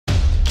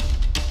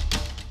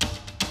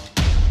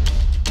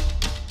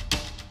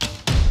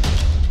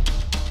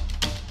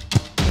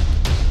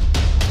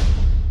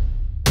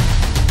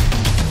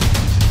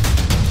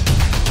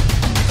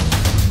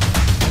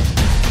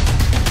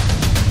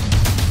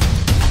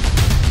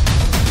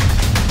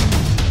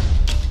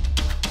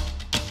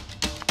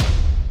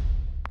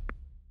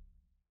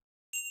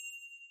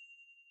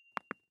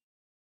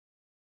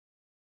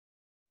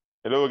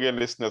Hello again,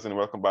 listeners, and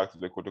welcome back to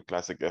the Kotu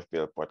Classic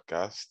FPL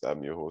podcast.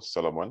 I'm your host,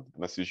 Solomon.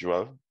 And as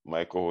usual,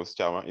 my co-host,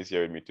 Chama, is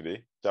here with me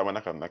today. Chama,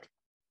 nakam nak.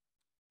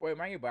 Boy,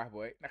 maa ngi baax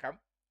boy nakam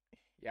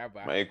yaa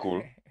baax. My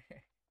cool.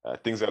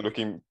 Things are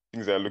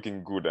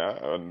looking good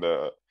on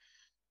the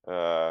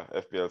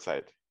FPL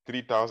side.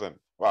 3,000.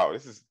 Wow,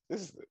 this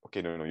is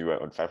okay. No, you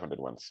were on 500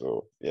 once,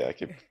 so yeah, I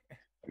keep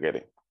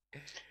forgetting.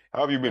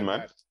 How have you been, Not man?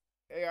 bad.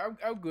 Yeah,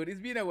 I'm good. It's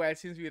been a while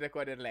since we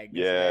recorded like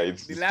this, Yeah, right?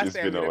 it's The it's, last it's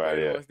time been we a while.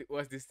 recorded Yeah,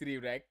 was the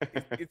stream, right?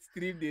 It's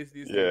stream this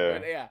week,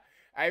 but yeah. yeah,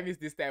 I miss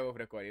this time of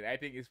recording. I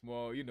think it's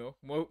more,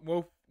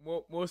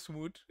 more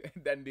smooth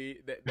than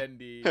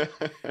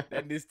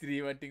the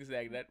stream and things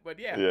like that. But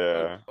yeah,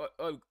 Yeah,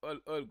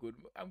 all good.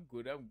 I'm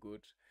good. I'm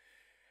good.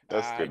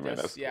 that's good, man.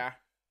 Just That's good. yeah,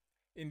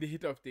 in the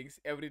heat of things,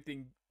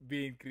 everything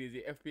being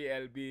crazy,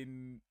 FPL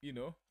being,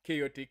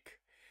 chaotic,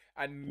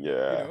 and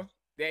Yeah,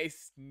 there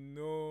is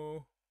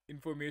no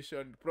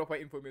proper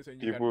information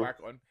you can people back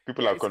on.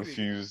 people Yeah, are it's crazy.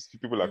 confused.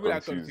 People are People are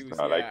confused confused.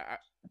 now. Like Yeah,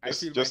 I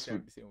just feel just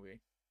myself the same way.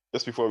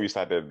 just before we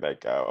started,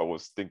 like I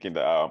was thinking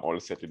that I'm all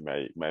set with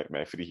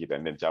my free hit,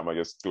 and then Jama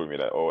just told me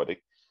that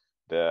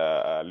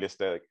the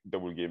Leicester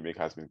double game week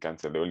has been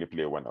cancelled. They only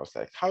play one. I was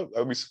like, how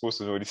are we supposed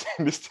to know these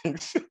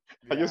things?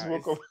 I just Yeah,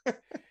 woke up.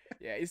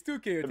 it's too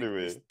chaotic.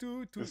 It's Anyway,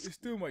 too it's it's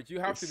too much. You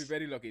have to be it's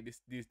very lucky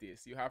these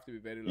days. You have to be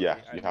very lucky, yeah,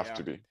 you and have yeah.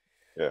 to be.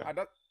 Yeah, And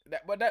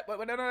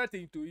but another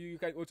thing too, you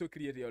can also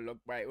create your luck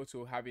by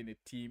also having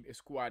a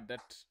squad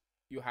that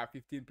you have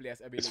 15 players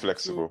it's available. So,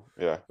 flexible.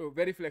 Yeah. so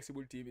very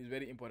flexible team is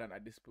very important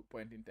at this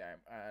point in time.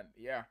 And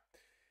yeah,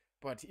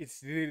 but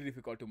it's really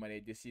difficult to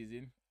manage this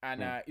season, and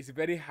Mm, it's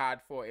very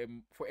hard for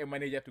a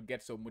manager to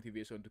get some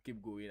motivation to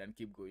keep going and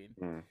keep going.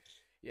 mm.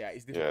 Yeah,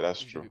 it's Yeah, difficult.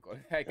 that's It's true. difficult.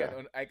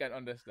 Yeah. I can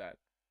understand.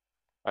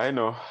 I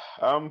know.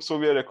 So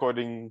we are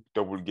recording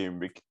double game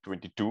week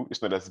 22.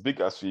 It's not as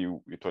big as we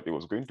thought it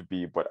was going to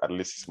be, but at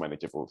least it's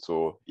manageable.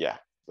 So yeah,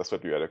 that's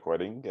what we are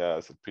recording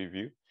as a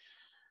preview.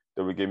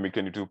 Double game week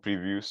 22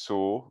 preview.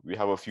 So we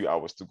have a few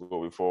hours to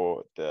go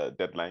before the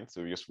deadline.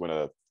 So we just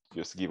wanna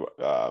just give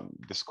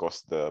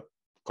discuss the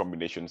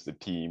combinations, the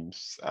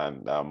teams,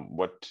 and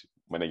what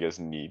managers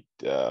need.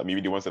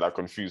 Maybe the ones that are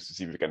confused to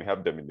see if we can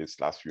help them in this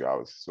last few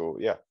hours. So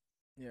yeah.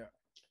 Yeah,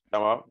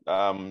 Now,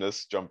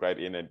 let's jump right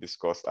in and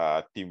discuss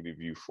our team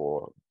review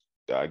for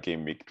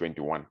game week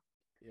 21.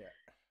 yeah.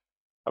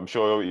 I'm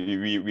sure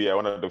we are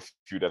one of the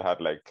few that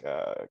had like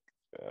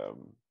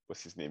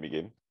what's his name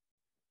again?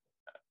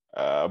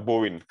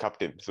 Bowen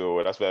captain.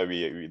 So that's why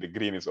the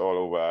green is all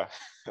over our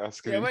Yeah,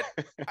 screen.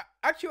 but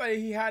actually,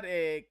 he had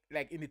a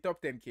like in the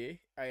top 10K.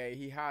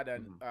 He had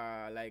an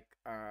Mhm.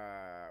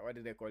 what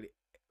did they call it?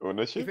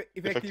 Ownership, Effective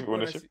effective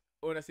ownership.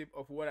 ownership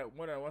of more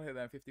than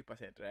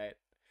 150%, right?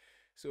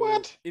 So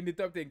What? in the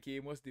top 10K,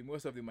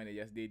 most of the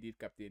managers they did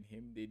captain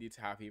him. They did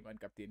have him and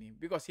captain him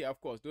because yeah, of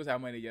course, those are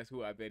managers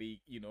who are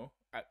very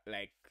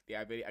like they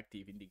are very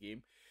active in the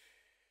game.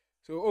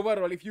 So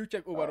overall, if you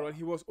check overall, Uh,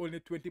 he was only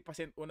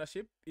 20%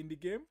 ownership in the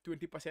game,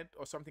 20%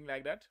 or something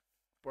like that.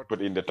 But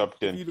but in the top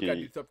if you look at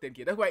the 10K top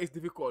 10K, that's why it's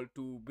difficult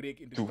to break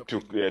into the to top to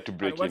 10K. yeah, to And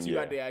break in, once you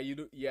are yeah. there,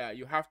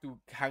 you have to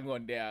hang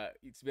on there.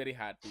 It's very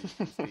hard to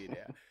stay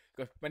there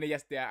because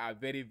managers there are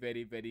very,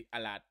 very, very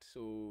alert.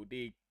 So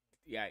they,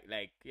 yeah,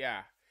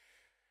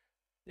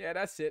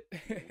 that's it.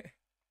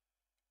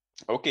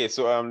 Okay,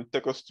 so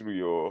take us through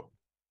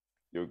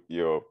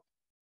your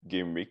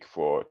game week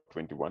for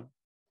 21.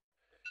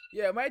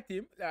 Yeah, my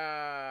team.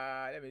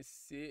 Let me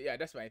see. Yeah,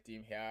 that's my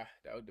team here.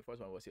 The first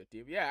one was your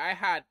team. Yeah, I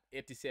had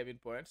 87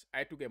 points.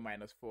 I took a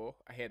 -4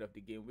 ahead of the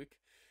game week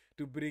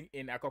to bring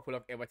in a couple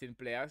of Everton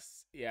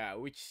players. Yeah,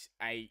 which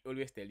I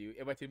always tell you,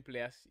 Everton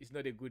players is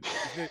not a good.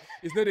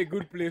 It's not a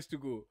good place to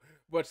go.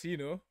 But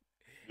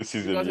This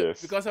season,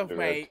 yes, because of you're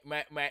right.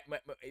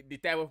 the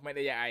type of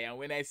manager I am,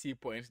 when I see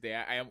points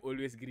there, I am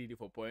always greedy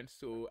for points.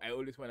 So I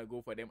always want to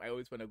go for them. I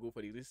always want to go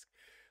for the risk.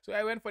 So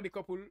I went for the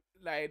couple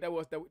like that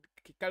was the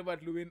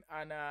Calvert Lewin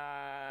and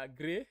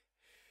Gray.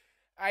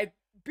 I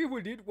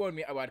People did warn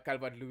me about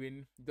Calvert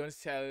Lewin. Don't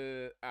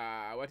sell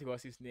what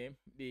was his name?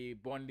 The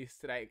Burnley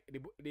strike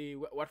the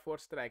Watford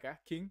striker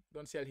King.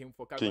 Don't sell him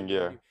for King, Calvert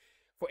yeah. Lewin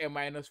for a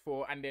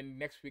 -4, and then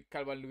next week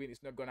Calvert Lewin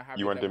is not gonna have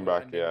You a want him double,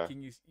 back, and then yeah.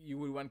 King is you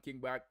will want King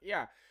back.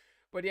 Yeah,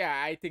 but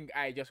yeah, I think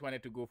I just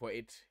wanted to go for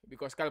it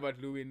because Calvert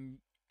Lewin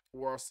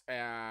was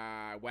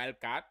a wild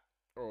card,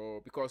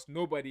 or because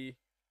nobody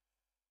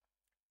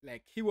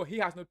like he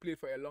has not played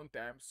for a long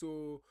time,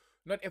 so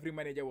not every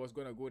manager was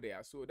gonna go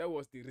there. So that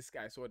was the risk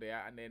I saw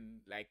there, and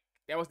then like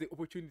there was the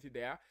opportunity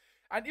there,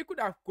 and it could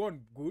have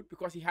gone good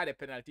because he had a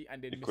penalty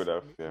and then You could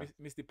have, yeah.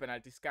 missed the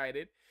penalty, skied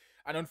it,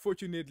 and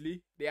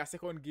unfortunately their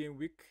second game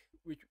week,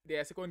 which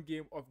their second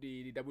game of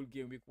the double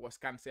game week was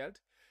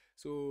cancelled,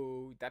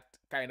 so that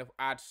kind of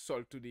adds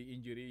salt to the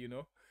injury.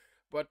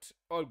 But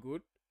all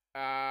good.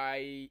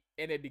 I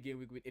ended the game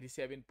week with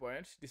 87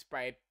 points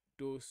despite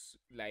those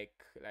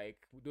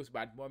those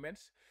bad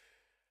moments.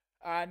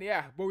 And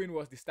yeah, Bowen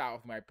was the star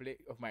of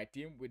my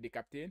team with the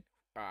captain,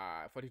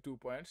 42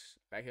 points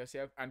like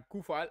yourself. And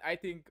Kufal, I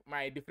think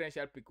my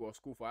differential pick was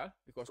Kufal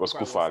because Was Kufal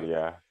was Kufal,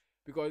 yeah.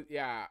 because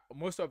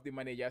most of the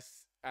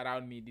managers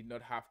around me did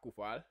not have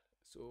Kufal,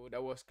 so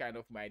that was kind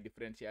of my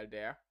differential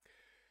there.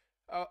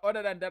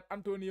 Other than that,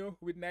 Antonio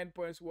with 9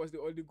 points was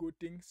the only good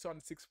thing. Son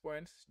 6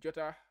 points,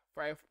 Jota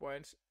 5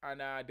 points,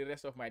 and the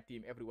rest of my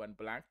team everyone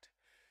blanked.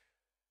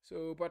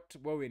 So, but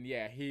Bowen,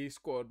 he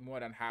scored more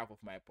than half of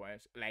my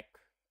points. Like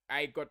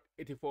I got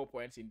 84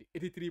 points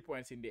 83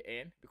 points in the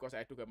end because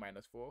I took a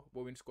 -4.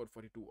 Bowen scored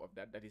 42 of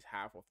that. That is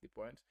half of the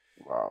points.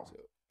 Wow.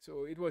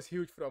 So it was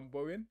huge from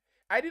Bowen.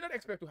 I did not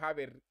expect to have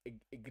a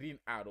green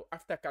arrow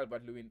after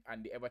Calvert Lewin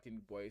and the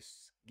Everton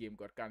boys game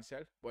got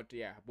cancelled. But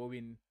yeah,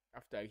 Bowen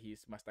after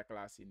his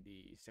masterclass in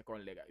the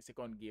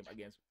second game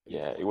against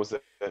Yeah, Liverpool, it was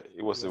it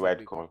the was a right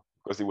big one. call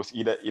because it was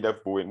either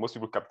Bowen. Most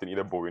people captain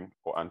either Bowen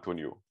or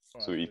Antonio, Oh,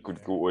 so it Antonio,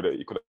 could go either.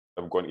 It could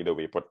have gone either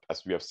way. But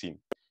as we have seen,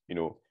 you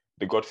know,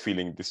 the gut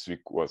feeling this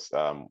week was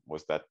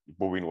that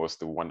Bowen was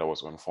the one that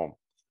was on form.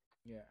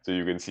 yeah. So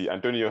you can see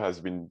Antonio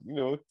has been,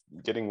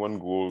 getting one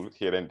goal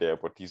here and there,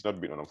 but he's not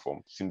been on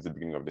form since the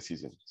beginning of the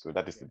season. So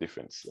that is the Yeah,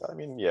 difference. I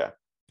mean, yeah.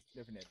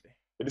 definitely.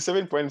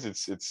 87 points,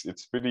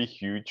 it's pretty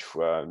huge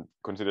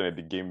considering that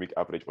the game week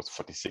average was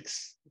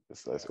 46.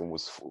 That's Yeah.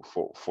 almost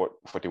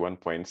 41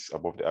 points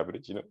above the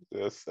average.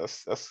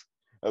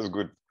 That's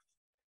good.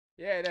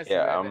 Yeah, that's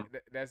Yeah.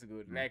 that's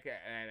good.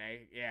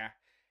 Mm.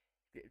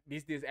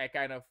 These days I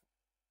kind of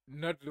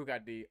not look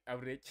at the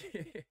average.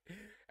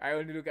 I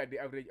only look at the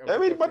average of I the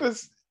mean, it top 10.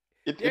 matters.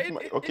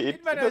 Yeah, Okay. it It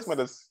does matters.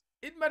 matters.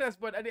 It matters,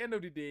 but at the end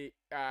of the day,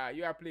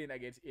 you are playing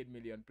against 8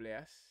 million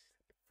players.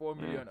 4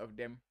 million Mm. of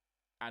them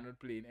are not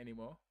playing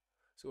anymore.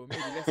 So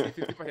maybe let's say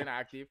 50% are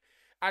active,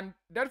 and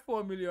that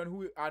 4 million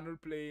who are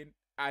not playing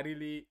are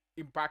really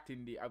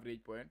impacting the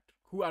average point.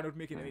 Who are not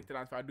making any Mm.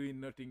 transfer, doing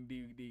nothing.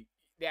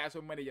 There are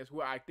some managers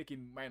who are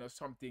taking minus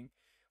something.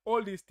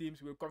 All these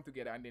teams will come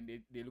together and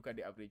then they look at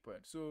the average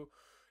point. So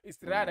it's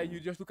rather you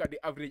Mm. just look at the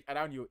average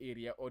around your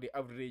area or the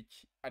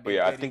average at But the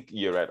yeah, I very think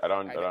you're right.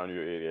 Around at the, around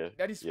your area.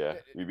 that is Yeah,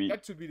 maybe.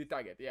 that should be the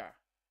target. Yeah.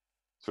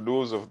 For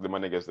those of the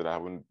managers that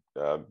haven't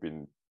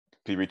been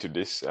privy to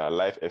this,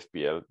 live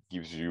FPL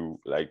gives you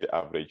like the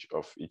average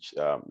of each,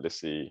 let's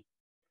say,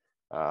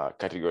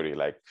 category,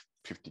 like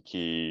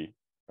 50K,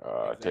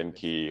 Exactly.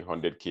 10K,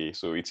 100K.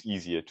 So it's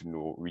easier to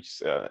know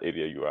which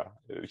area you are,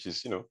 which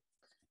is,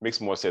 makes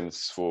more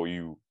sense for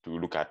you to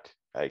look at,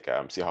 like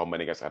see how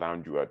managers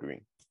around you are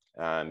doing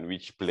and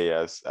which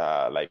players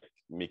are like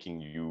making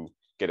you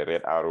get a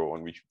red arrow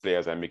on which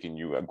players are making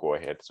you go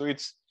ahead. So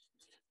it's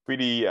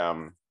pretty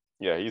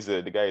yeah,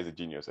 the guy is a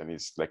genius and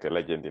he's like a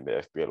legend in the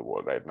FPL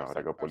world right now,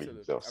 like a poly Absolutely.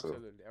 himself. So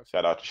Absolutely.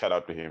 shout Absolutely.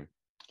 out to him.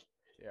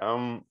 Yeah.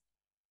 Um,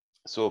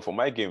 so for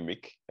my game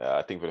week,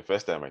 I think for the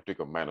first time I took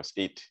a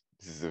 -8.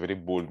 This is a very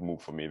bold move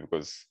for me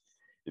because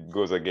it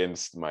goes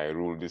against my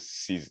rule this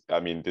season. I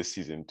mean, this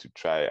season to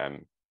try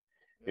and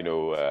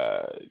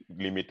Yeah.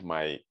 limit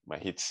my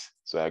hits.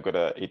 So I got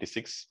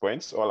 86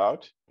 points all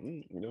out.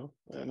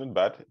 Not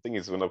bad. I think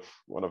it's one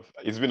of.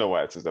 It's been a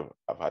while since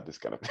I've had this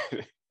kind of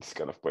this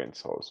kind of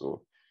points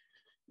also.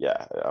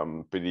 Yeah,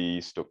 I'm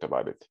pretty stoked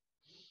about it.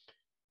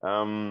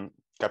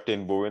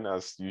 Captain Bowen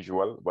as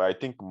usual, but I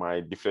think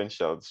my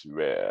differentials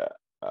were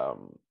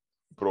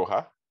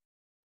Broha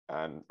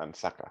and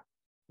Saka.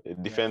 Yeah.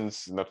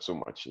 Defense, not so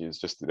much. It's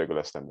just the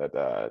regular standard.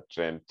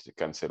 Trent,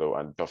 Cancelo,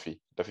 and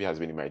Duffy. Duffy has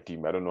been in my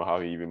team. I don't know how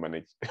he even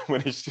managed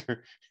managed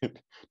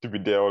to be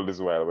there all this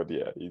while, but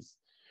yeah, He's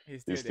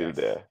he's still still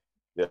there.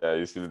 there. Yeah,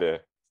 he's still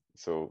there.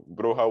 So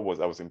Broha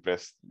I was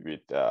impressed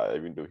with,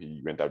 even though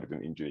he went out with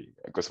an injury.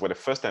 Because for the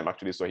first time I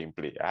actually saw him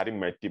play, I had him in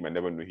my team. I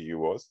never knew who he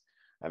was,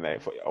 and I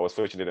was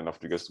fortunate enough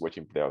to just watch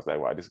him play. I was like,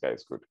 wow, this guy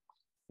is good.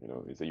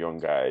 He's a young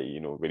guy.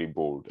 Very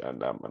bold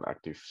and an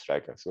active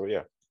striker. So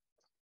yeah.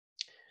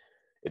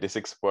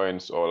 86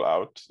 points all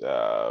out,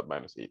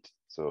 -8.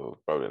 So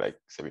probably like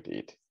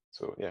 78.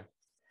 So yeah.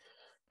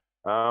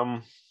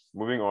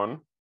 Moving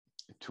on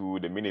to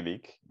the mini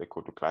league, the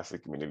Kotu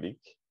Classic mini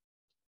league.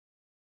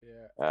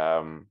 Yeah.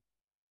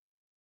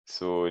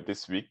 So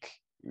this week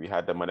we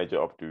had the manager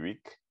of the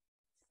week,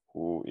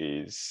 who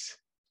is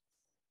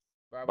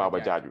Baba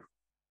Baba Jaju. Jaju,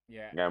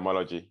 Yeah.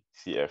 Gymology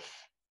CF.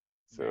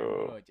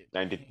 So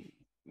Gymology.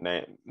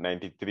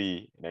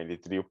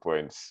 93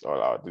 points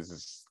all out. This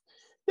is,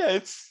 yeah,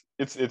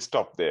 it's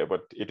top there,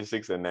 but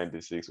 86 and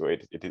 96 or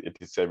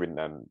 87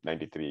 and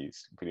 93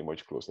 is pretty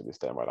much closer this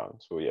time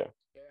around. So yeah.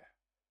 Yeah.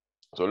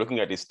 So looking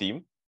at his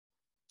team,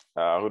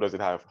 who does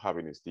it have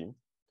in his team?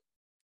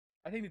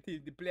 I think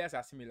the players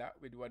are similar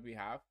with what we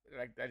have.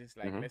 Like that is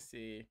like Mm-hmm. let's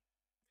say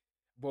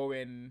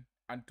Bowen,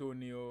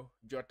 Antonio,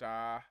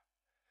 Jota,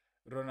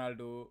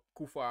 Ronaldo,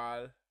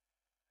 Kufal.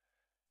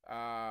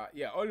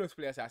 Yeah, all those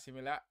players are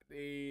similar.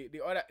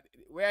 The other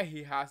where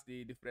he has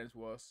the difference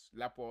was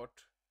Laporte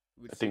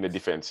with I think the 6,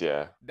 defense,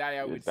 yeah.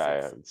 Dyer with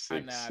Dyer 6, with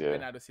and 6, yeah.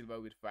 Bernardo Silva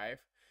with 5.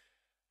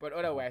 But Mm-hmm.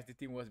 otherwise, the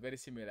team was very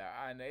similar.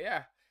 And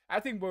yeah, I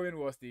think Bowen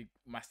was the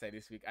master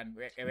this week, and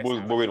West Ham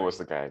Bowen was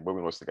actually. the guy.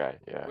 Bowen was the guy.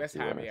 Yeah, West to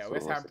be Ham, honest, yeah, Bowen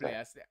West was Ham the guy.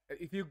 players.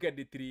 If you get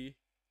the 3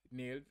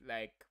 nailed,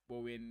 like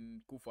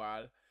Bowen,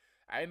 Kufal,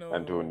 I know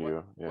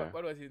Antonio, yeah.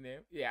 what was his name?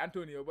 Yeah,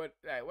 Antonio. But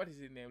what is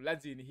his name?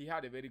 Lazzini. He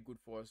had a very good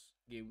first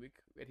game week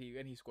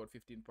when he scored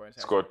 15 points.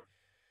 I Scored said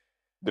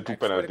the two like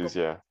scored a penalties,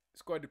 yeah.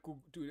 scored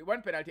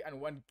one penalty and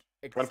one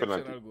One penalty.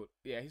 exceptional goal.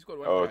 Yeah, he scored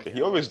one Oh, okay. penalty He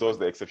and always does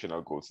the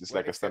exceptional goals. It's one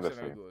like a standard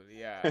exceptional for him. goal.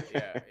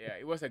 Yeah.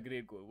 It was a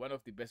great goal. One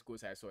of the best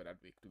goals I saw that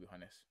week, to be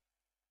honest.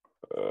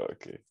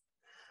 Okay.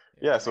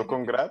 Yeah, Yeah, so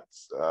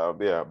congrats,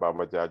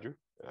 Bamba Jaju,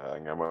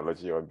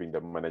 Ngamaloji, on being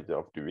the manager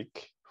of the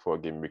week for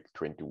game week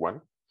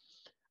 21.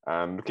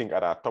 And looking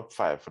at our top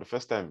 5 for the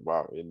first time,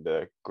 wow, in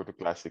the Kotu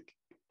Classic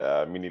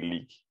mini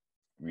league,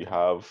 we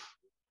have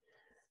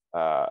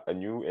a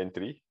new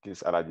entry. This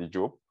is Alaji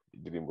Job,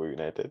 Dreamboy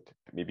United.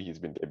 Maybe he's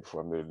been there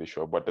before, I'm not really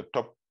sure. But the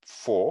top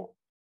 4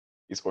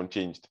 is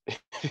unchanged.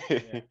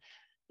 Yeah.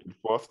 In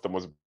fourth,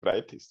 Thomas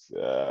Bright is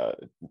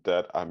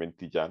third, Ahmed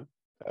Tijan.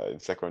 In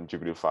second,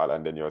 Jibril Fall,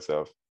 and then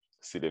yourself,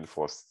 still in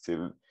fourth,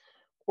 still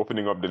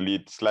opening up the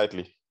lead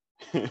slightly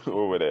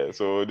over there.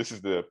 So this is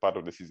the part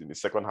of the season, the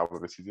second half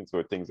of the season.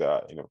 So things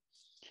are,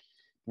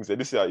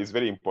 this is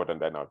very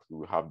important right now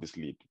to have this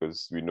lead,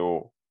 because we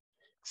know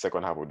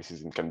second half of the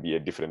season can be a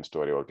different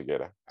story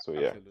altogether. So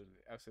yeah,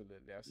 absolutely.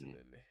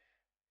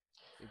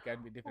 It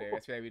can be different,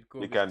 especially with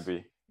COVID. it can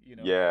be.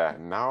 Yeah,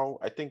 now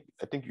I think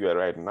you are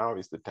right. Now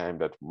is the time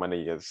that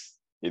managers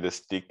either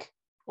stick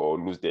or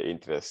lose their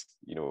interest.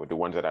 The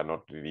ones that are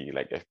not really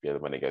like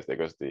FPL managers,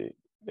 because the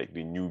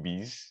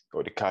newbies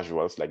or the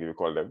casuals, like you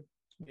call them.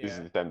 Yeah. This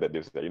is the time that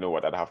they say, you know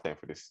what, I don't have time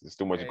for this. There's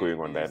too much going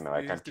on right now.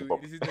 I can't keep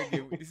up. This is not a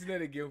game. This is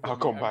not a game for I'll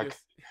me. come back.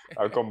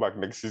 I'll come back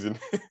next season.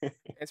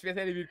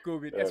 Especially with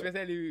COVID,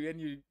 especially when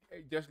you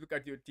just look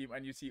at your team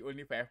and you see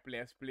only 5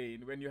 players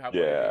playing, when you have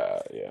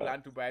already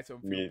planned to buy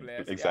some few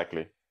players.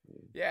 Exactly.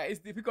 Yeah, it's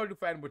difficult to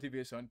find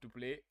motivation to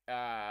play.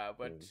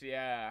 But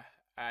yeah,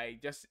 I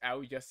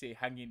would just say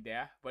hang in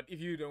there. But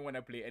if you don't want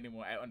to play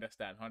anymore, I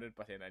understand 100%,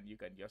 and you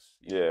can just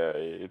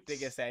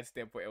take a side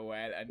step for a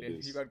while, and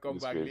then you can come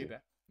back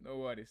later. No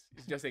worries.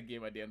 It's just a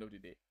game at the end of the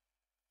day.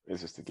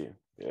 It's just a game.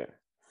 Yeah.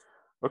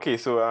 Okay,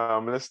 so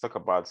let's talk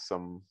about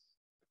some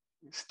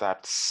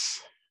stats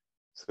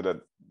so that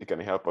they can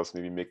help us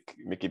maybe make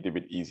it a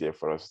bit easier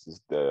for us. This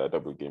is the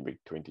double game week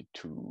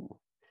 22.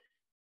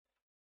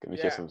 Can you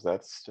share some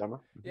stats,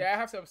 Chama? Yeah, I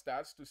have some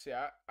stats to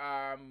share.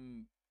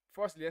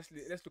 First, let's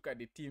look at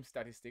the team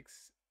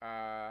statistics.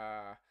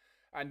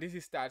 And this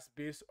is stats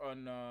based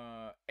on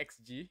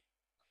XG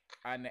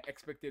and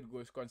expected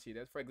goals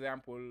conceded. For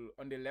example,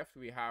 on the left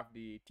we have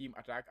the team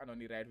attack, and on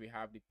the right we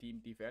have the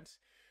team defense.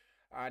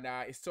 And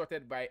it's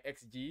sorted by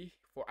XG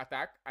for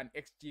attack and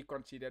XG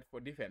conceded for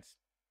defense.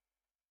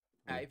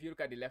 If you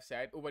look at the left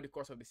side, over the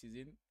course of the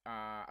season,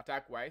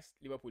 attack-wise,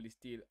 Liverpool is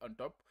still on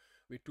top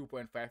with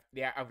 2.5.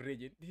 They are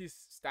averaging, this is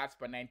stats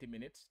per 90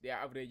 minutes, they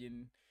are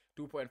averaging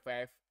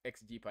 2.5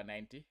 XG per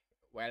 90,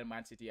 while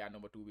Man City are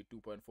number 2 with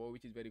 2.4,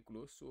 which is very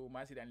close. So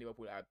Man City and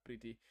Liverpool are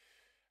pretty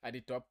at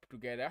the top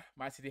together.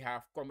 Man City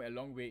have come a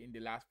long way in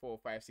the last 4,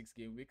 5, 6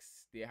 game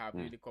weeks. They have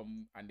really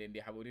come, and then they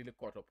have really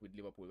caught up with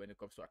Liverpool when it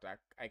comes to attack.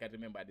 I can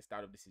remember at the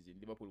start of the season,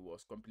 Liverpool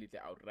was completely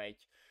outright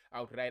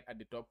at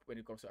the top when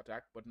it comes to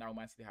attack, but now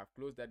Man City have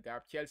closed that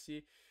gap.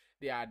 Chelsea,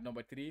 they are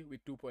number 3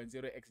 with 2.0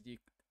 XG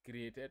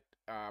created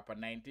per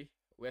 90.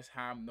 West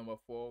Ham number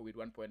 4 with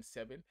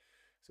 1.7.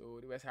 So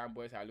the West Ham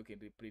boys are looking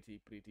pretty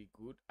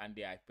good, and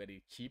they are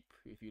very cheap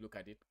if you look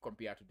at it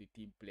compared to the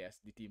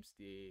teams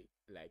they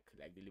like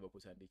the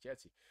Liverpool and the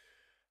Chelsea.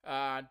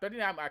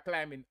 Tottenham are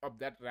climbing up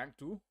that rank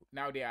too.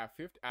 Now they are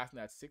 5th,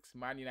 Arsenal 6th.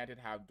 Man United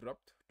have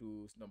dropped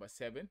to number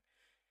 7.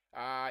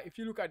 If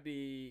you look at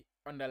the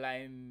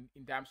underline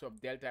in terms of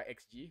Delta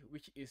XG,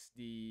 which is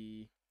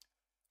the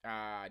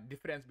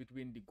difference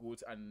between the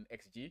goals and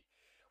XG,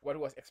 what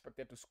was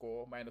expected to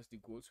score minus the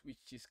goals, which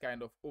is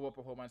kind of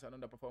overperformance and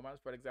underperformance.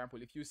 For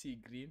example, if you see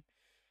green,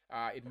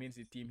 it means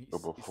the team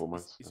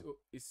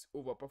is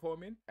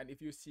overperforming, and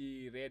if you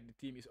see red, the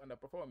team is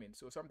underperforming.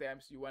 So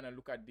sometimes you want to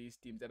look at these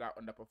teams that are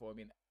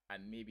underperforming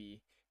and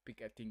maybe pick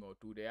a thing or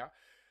two there.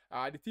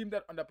 The team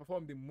that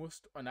underperformed the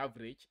most on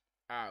average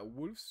are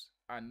Wolves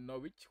and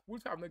Norwich.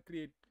 Wolves have not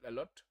created a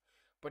lot,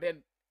 but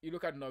then you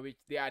look at Norwich,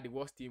 they are the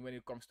worst team when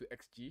it comes to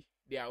XG.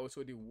 They are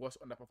also the worst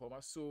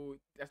underperformers, so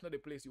that's not the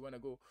place you want to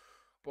go.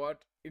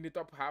 But in the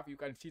top half, you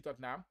can see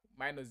Tottenham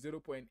minus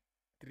 0.3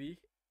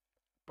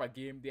 per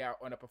game. They are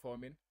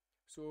underperforming.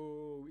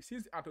 So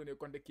since Antonio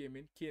Conte came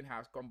in, Kane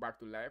has come back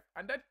to life,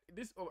 and that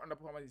this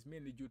underperformance is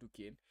mainly due to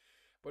Kane.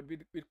 But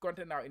with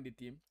Conte now in the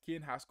team,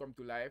 Kane has come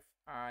to life,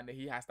 and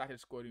he has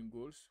started scoring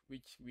goals,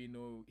 which we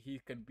know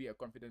he can be a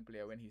confident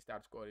player when he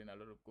starts scoring a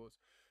lot of goals.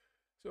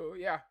 So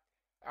yeah.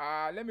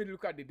 Let me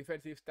look at the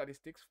defensive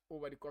statistics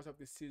over the course of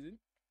the season.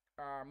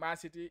 Man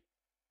City.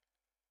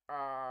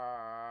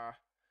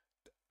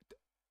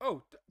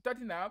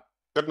 Tottenham.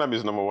 Tottenham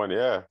is number 1.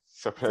 Yeah,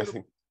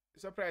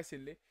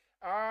 Surprisingly,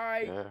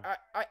 I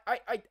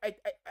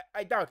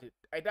doubt it.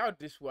 I doubt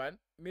this one.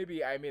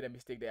 Maybe I made a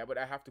mistake there, but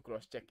I have to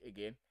cross check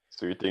again.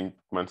 So you think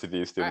Man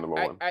City is still number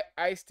 1?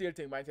 I still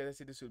think Manchester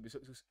City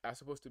are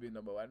supposed to be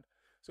number 1.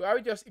 So I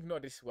will just ignore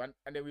this one,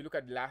 and then we look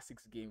at the last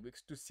 6 game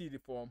weeks to see the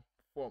form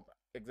form.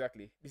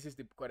 Exactly. This is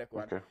the correct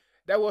one. Okay.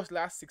 That was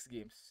last 6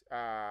 games.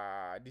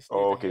 This Oh,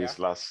 data okay, here it's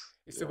last.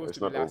 is Yeah, supposed to it's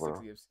be not last 6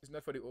 over. games. It's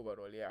not for the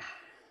overall, yeah.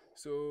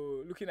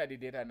 So looking at the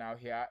data now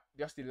here,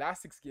 just the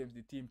last 6 games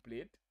the team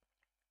played.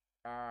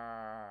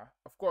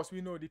 Of course,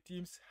 we know the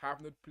teams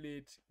have not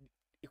played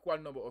equal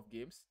number of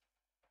games,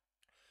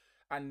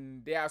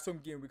 and there are some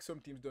game weeks some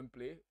teams don't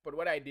play. But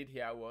what I did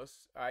here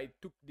was I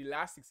took the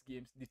last 6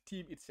 games the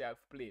team itself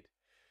played.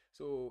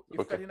 So if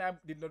Okay. Tottenham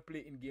did not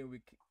play in game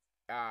week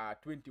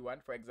 21,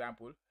 for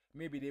example,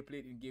 maybe they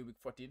played in game week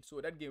 14. So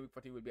that game week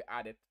 14 will be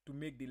added to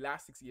make the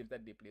last 6 games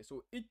that they play.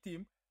 So each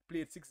team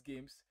played 6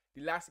 games.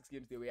 The last 6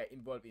 games they were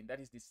involved in. That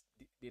is this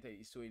data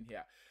is showing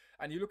here.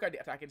 And you look at the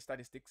attacking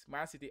statistics.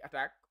 Man City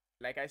attack,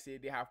 like I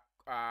said, they have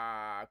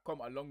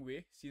come a long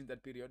way since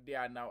that period. They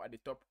are now at the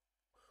top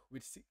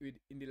with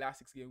in the last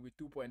 6 games with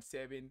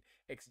 2.7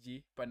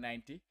 xg per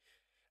 90,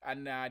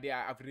 and they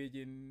are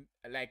averaging,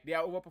 like, they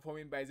are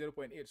overperforming by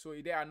 0.8. So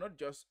they are not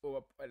just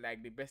over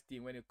like the best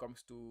team when it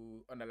comes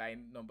to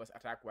underlying numbers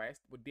attack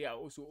wise, but they are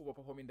also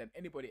overperforming than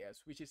anybody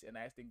else, which is a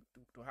nice thing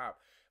to have,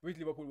 which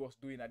Liverpool was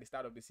doing at the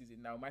start of the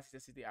season. Now Manchester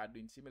City are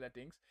doing similar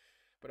things,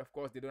 but of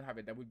course they don't have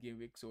a double game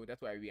week, so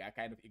that's why we are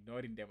kind of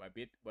ignoring them a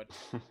bit, but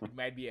it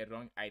might be a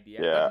wrong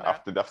idea. Yeah,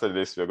 Tottenham, after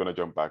this, we're gonna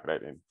jump back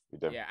right in with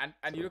them. yeah,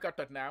 and you So look at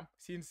Tottenham,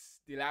 since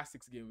the last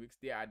 6 game weeks,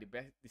 they are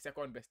the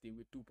second best team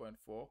with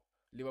 2.4.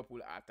 Liverpool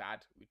are third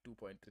with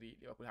 2.3.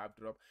 Liverpool have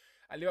dropped,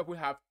 and Liverpool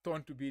have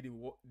turned to be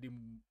the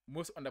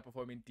most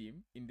underperforming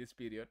team in this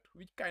period,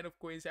 which kind of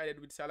coincided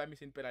with Salah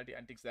missing penalty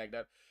and things like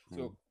that.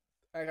 So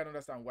I can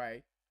understand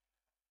why.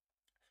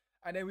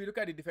 And then we look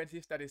at the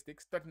defensive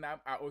statistics. Tottenham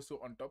are also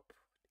on top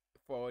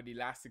for the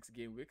last 6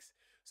 game weeks.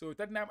 So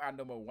Tottenham are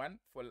number one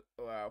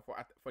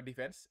for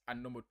defense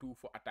and number two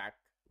for attack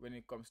when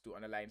it comes to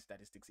underlying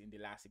statistics in the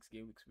last 6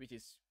 game weeks, which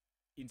is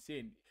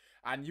insane.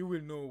 And you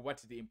will know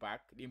what's the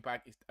impact. The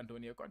impact is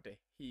Antonio Conte.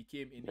 He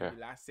came in yeah, the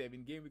last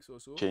 7 game weeks or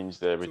so. changed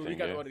So everything.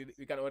 Yeah,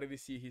 we can already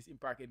see his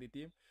impact in the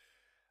team.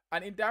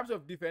 And in terms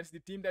of defense, the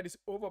team that is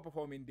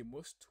overperforming the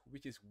most,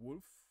 which is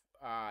Wolf,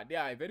 they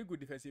are a very good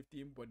defensive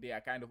team, but they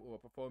are kind of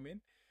overperforming.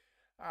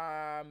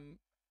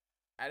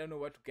 I don't know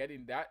what to get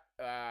in that.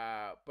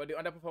 But the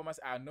underperformers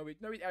are Norwich.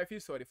 Norwich, I feel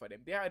sorry for them.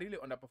 They are really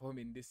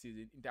underperforming this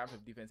season in terms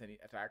of defense and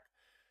attack.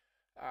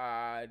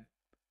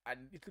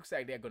 And it looks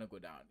like they're gonna go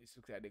down. It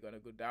looks like they're gonna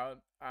go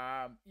down.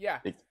 Yeah.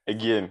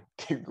 again,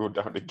 they go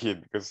down again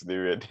because they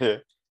were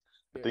there.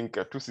 I think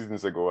 2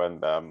 seasons ago,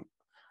 and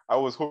I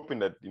was hoping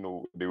that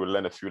they will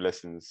learn a few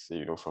lessons,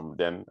 from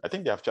then. I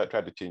think they have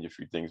tried to change a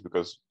few things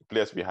because the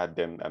players we had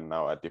then and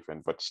now are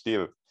different. But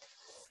still,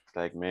 it's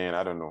like, man,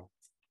 I don't know.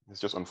 It's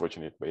just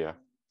unfortunate, but yeah.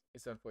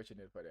 It's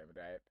unfortunate for them,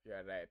 right?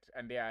 You're right,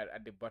 and they are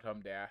at the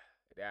bottom there.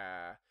 They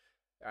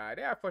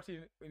are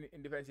 14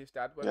 in defensive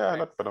stat, but Yeah, like,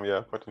 not bottom,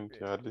 yeah, 14th,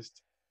 yeah, at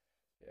least.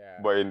 yeah,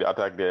 But in the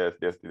attack,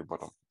 they're still the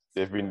bottom.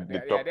 They've yeah, been the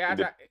top they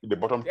are, in the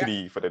bottom they are,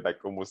 three for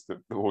like almost the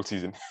whole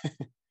season.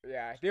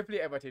 yeah. They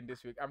play Everton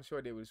this week. I'm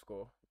sure they will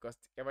score because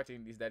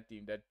Everton is that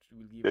team that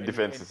will give The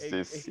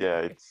defense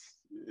yeah,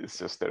 it's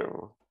just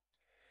terrible.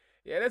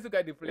 Yeah, let's look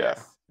at the Yeah.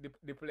 players.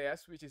 The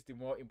players, which is the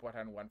more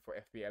important one for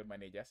FPL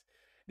managers.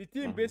 The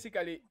team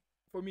basically,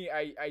 for me,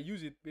 I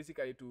use it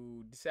basically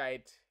to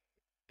decide,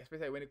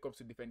 especially when it comes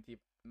to defensive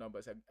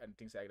numbers and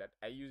things like that.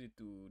 I use it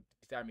to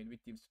determine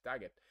which teams to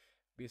target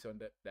based on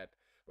that.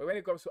 But when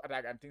it comes to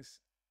attack and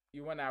things,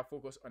 you wanna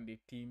focus on the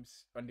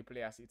teams, on the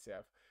players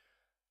itself.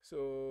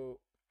 So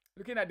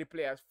looking at the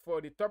players,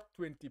 for the top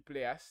 20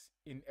 players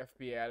in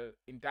FPL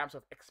in terms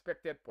of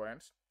expected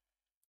points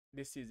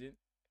this season,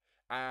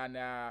 and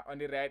on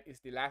the right is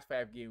the last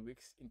 5 game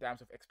weeks in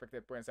terms of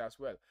expected points as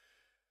well.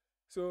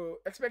 So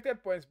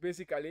expected points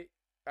basically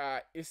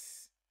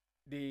is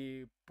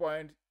the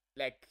point,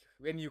 like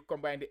when you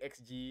combine the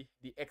XG,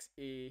 the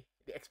XA,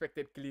 the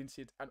expected clean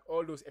sheet, and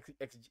all those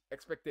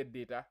expected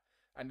data,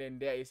 and then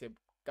there is a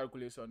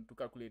calculation to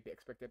calculate the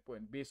expected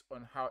point based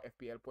on how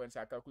FPL points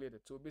are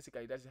calculated. So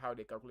basically that's how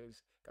they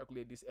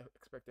calculate these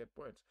expected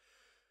points.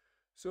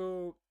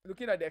 So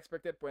looking at the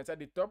expected points at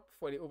the top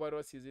for the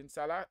overall season,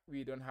 Salah,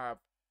 we don't have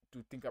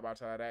to think about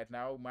Salah right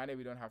now. Mane,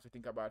 we don't have to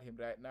think about him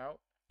right now,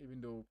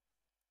 even though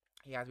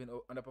he has been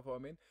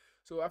underperforming.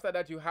 So after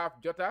that, you have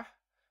Jota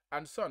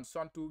and Son.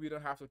 Son too, we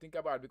don't have to think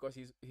about because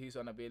he's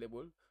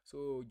unavailable.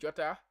 So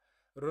Jota,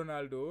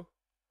 Ronaldo,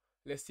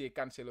 let's say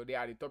Cancelo, they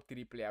are the top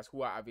 3 players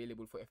who are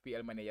available for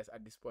FPL managers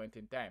at this point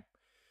in time.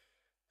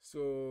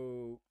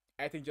 So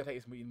I think Jota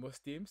is in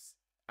most teams.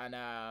 And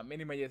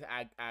many managers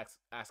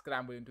are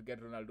scrambling to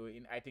get Ronaldo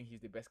in. I think he's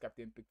the best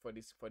captain pick for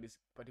this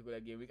particular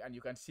game week. And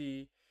you can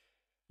see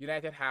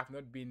United have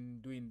not been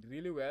doing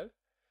really well,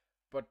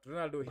 but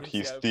Ronaldo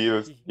himself,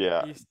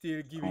 he's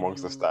still giving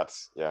amongst you the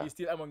stats. Yeah, he's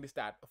still among the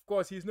start. Of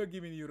course, he's not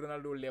giving you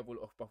Ronaldo level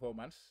of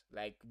performance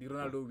like the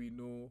Ronaldo we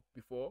know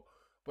before,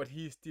 but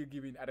he's still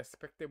giving a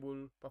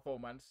respectable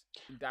performance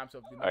in terms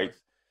of the numbers.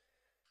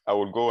 I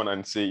would go on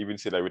and say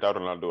that without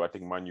Ronaldo, I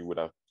think Manu would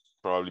have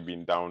probably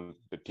been down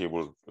the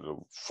table,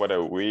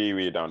 further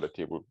way down the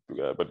table.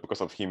 But because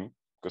of him,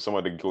 because some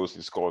of the goals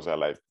he scores are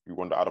like, you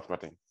wonder, out of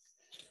nothing.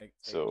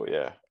 So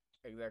yeah.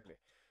 Exactly.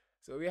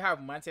 So we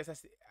have Manchester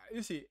City.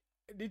 You see,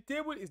 the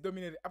table is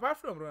dominated. Apart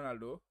from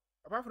Ronaldo,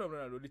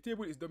 the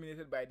table is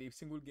dominated by the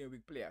single game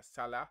week players: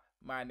 Salah,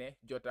 Mane,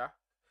 Jota.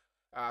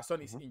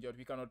 Son is Mm-hmm. injured.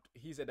 We cannot.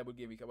 He's a double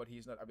game week, but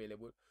he's not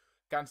available.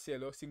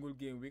 Cancelo single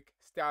game week.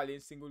 Sterling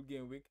single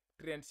game week.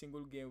 Trent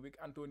single game week.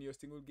 Antonio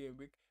single game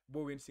week.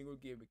 Bowen single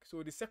game week.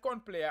 So the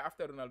second player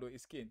after Ronaldo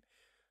is Kane.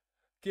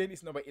 Kane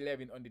is number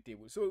 11 on the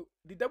table. So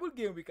the double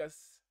game weekers,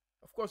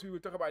 of course, we will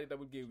talk about the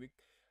double game week.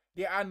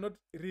 They are not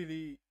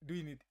really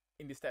doing it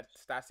in the start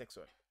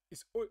section.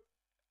 It's all,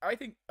 I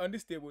think, on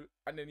this table,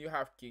 and then you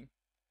have King.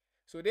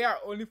 So there are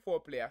only 4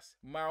 players: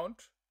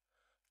 Mount,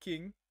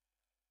 King,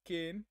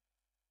 Kane,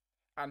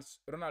 and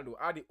Ronaldo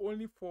are the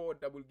only 4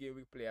 double game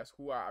week players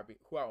who are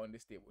on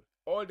this table.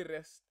 All the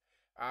rest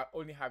are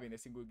only having a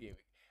single game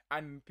week,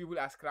 and people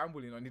are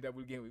scrambling on the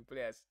double game week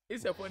players.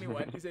 It's a funny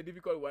one. It's a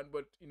difficult one,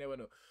 but you never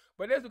know.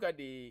 But let's look at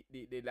the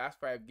last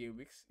 5 game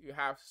weeks. You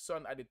have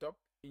Son at the top,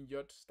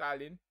 injured.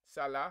 Sterling,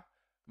 Salah,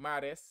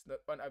 Mahrez not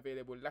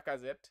unavailable.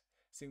 Lacazette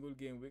single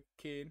game week.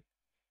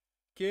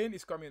 Kane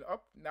is coming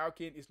up now.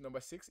 Kane is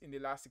number 6 in the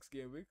last 6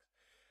 game weeks,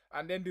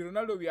 and then the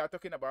Ronaldo we are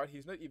talking about,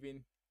 he's not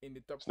even in the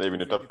top. It's not even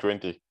the top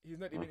 20. He's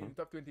not even Mm-hmm. in the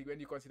top 20 when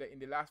you consider in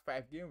the last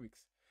 5 game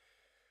weeks.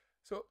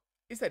 So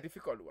it's a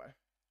difficult one.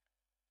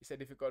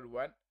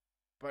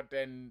 But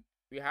then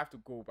we have to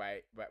go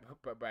by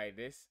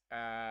this.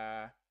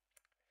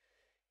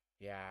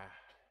 Yeah,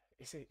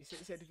 it's a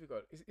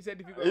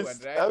difficult one,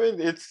 right? I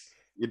mean,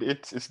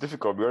 it's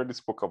difficult. We already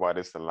spoke about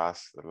this the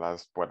last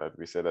part that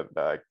we said that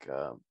like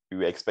we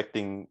were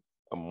expecting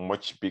a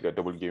much bigger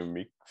double game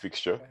week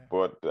fixture,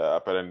 but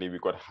apparently we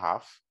got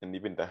half, and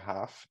even the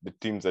half, the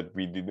teams that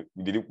we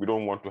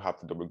don't want to have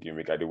the double game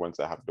week are the ones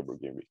that have double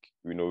game week.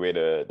 We know where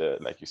the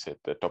like you said,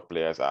 the top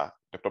players are.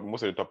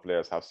 Most of the top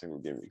players have single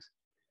game weeks,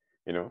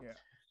 you know. Yeah.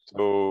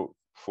 So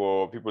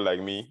for people like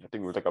me, I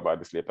think we'll talk about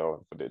this later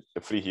on. For the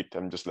free hit,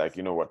 I'm just like,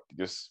 you know what,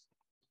 just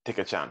take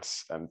a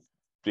chance and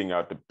bring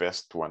out the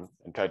best one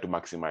and try to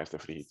maximize the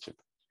free hit chip.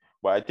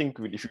 But I think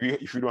if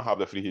you don't have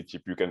the free hit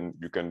chip, you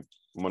can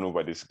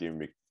maneuver this game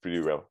week pretty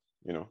well,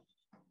 you know.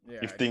 Yeah,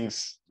 If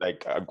things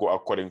like go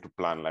according to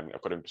plan, like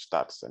according to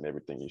stats and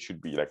everything, it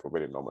should be like a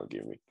very normal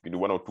game week. You do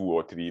 1 or 2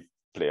 or 3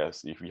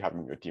 players if you have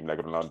in your team like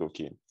Ronaldo,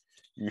 Kane,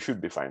 you should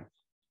be fine.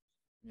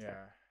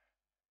 Yeah.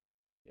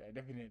 Yeah,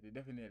 definitely.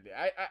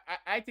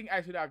 I think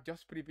I should have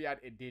just prepared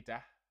a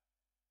data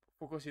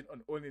focusing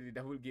on only the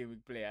double game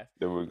week players.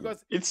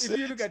 Because if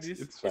you look at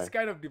this, it's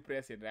kind of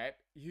depressing, right?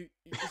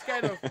 It's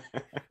kind of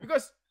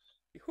because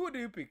who do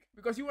you pick?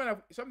 Because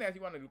sometimes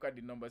you wanna look at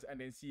the numbers and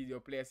then see your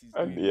players is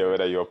doing and yeah,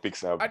 whether your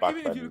picks are and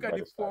even if you look at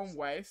the form stats.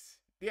 wise,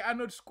 they are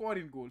not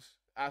scoring goals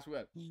as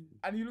well.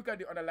 And you look at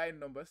the underlying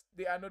numbers,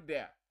 they are not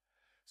there.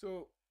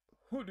 So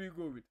who do you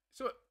go with?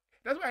 So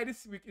that's why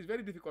this week is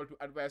very difficult to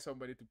advise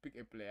somebody to pick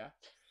a player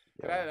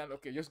rather than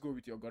okay, just go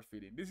with your gut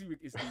feeling. This week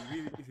is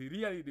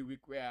really the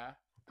week where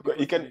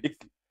it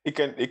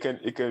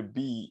can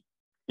be.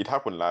 It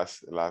happened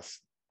last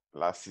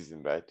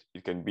season, right?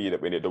 It can be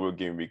that when a double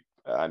game week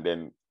and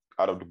then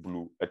out of the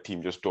blue a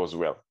team just does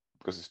well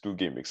because it's 2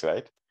 game weeks,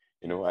 right?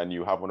 You know, and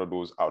you have one of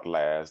those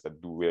outliers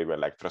that do very well,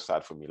 like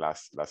Trossard for me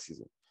last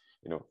season.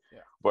 You know,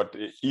 but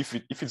if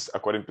it's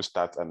according to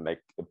stats and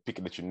like a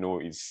pick that you know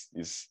is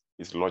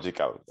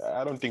logical,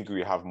 I don't think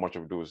we have much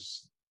of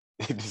those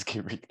in this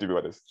game week, to be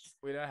honest.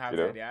 We don't have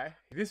that, yeah.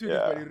 This week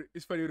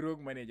is for the rogue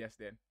managers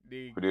then.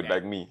 They who did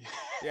like me.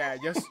 Yeah,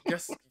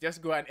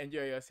 just go and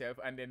enjoy yourself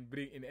and then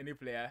bring in any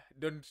player.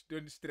 Don't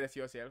stress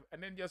yourself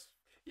and then just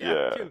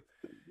chill.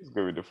 Just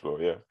go with the flow,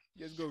 yeah.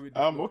 Just go with the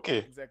flow. Okay.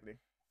 Exactly.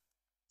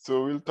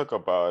 So we'll talk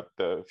about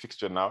the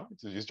fixture now.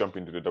 So just jump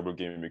into the double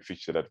game week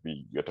fixture that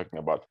we are talking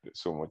about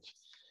so much.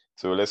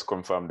 So let's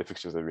confirm the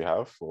fixtures that we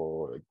have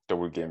for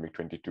double game week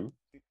 22.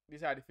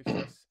 These are the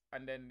fixtures,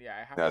 and then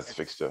that's the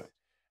fixture.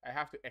 I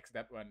have to X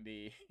that one.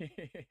 The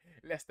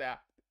Leicester.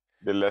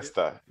 The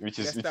Leicester, which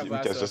has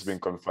just been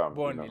confirmed.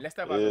 Burnley. You know?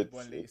 Leicester versus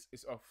Burnley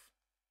is off.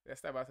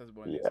 Leicester versus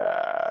Burnley.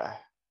 Yeah.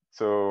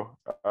 So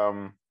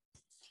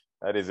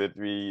that is it.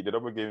 The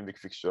double game week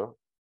fixture.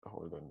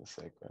 Hold on a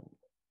second.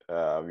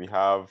 We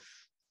have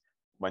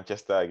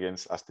Manchester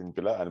against Aston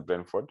Villa and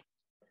Brentford.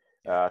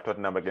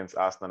 Tottenham against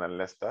Arsenal and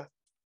Leicester.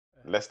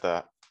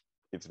 Leicester,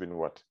 it's been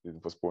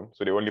postponed.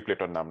 So they only play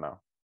Tottenham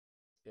now.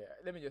 Yeah,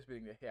 let me just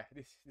bring it. Yeah,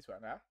 this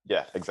one, huh?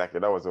 Yeah, exactly.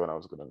 That was the one I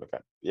was going to look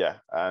at. Yeah,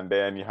 and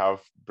then you have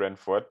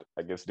Brentford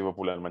against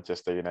Liverpool and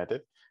Manchester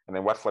United, and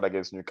then Watford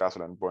against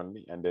Newcastle and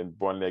Burnley, and then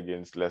Burnley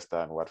against Leicester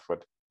and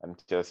Watford, and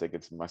Chelsea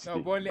against Man City.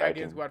 No, Burnley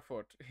against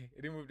Watford.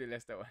 Remove the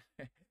Leicester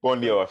one.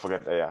 Burnley, I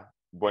forgot. Yeah,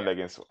 Burnley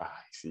against. I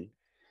see.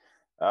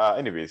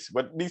 Anyways,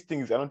 but these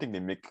things I don't think they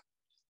make.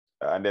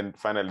 And then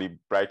finally,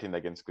 Brighton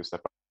against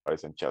Crystal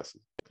Palace and Chelsea.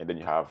 And then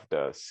you have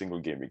the single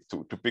game week.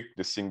 To pick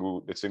the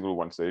single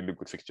ones, the really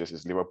good fixtures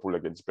is Liverpool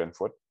against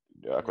Brentford,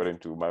 according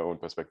to my own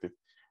perspective.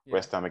 Yeah.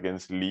 West Ham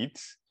against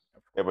Leeds,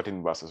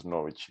 Everton versus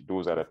Norwich.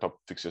 Those are the top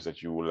fixtures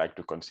that you would like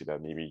to consider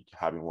maybe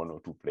having 1 or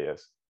 2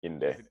 players in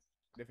there.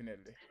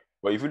 Definitely.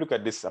 But if you look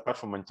at this, apart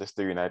from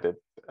Manchester United,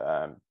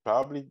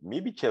 probably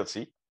maybe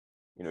Chelsea,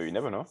 you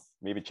never know.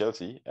 Maybe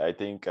Chelsea. I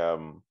think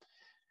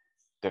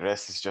the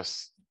rest is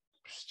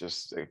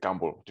just a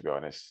gamble, to be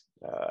honest.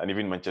 And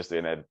even Manchester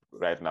United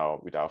right now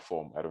with our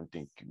form, I don't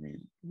think we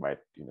might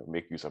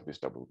make use of this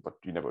double. But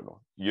you never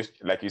know.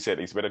 Like you said,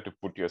 it's better to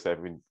put yourself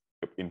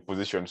in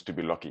positions to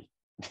be lucky.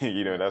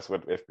 Yeah. That's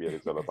what FPL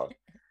is all about.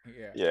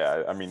 Yeah.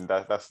 Yeah, I mean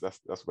that's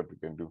what we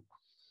can do.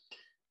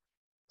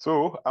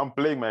 So I'm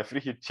playing my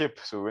free hit chip.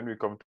 So when we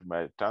come to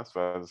my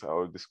transfers, I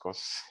will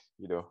discuss,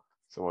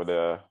 some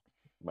of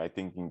my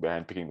thinking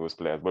behind picking those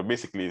players. But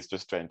basically, it's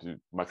just trying to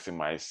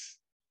maximize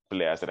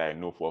players that I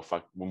know for a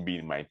fact won't be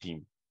in my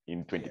team in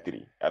Yeah.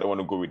 23. I don't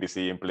want to go with the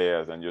same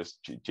players and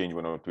just change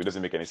one or two. It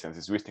doesn't make any sense.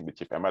 It's wasting the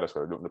chip. I might as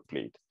well don't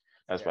play it.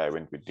 That's Yeah. why I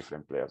went with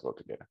different players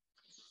altogether.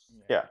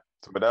 Yeah. Yeah.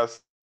 So, but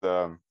that's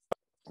the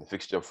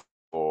fixture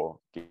for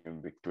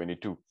game week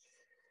 22.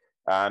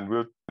 And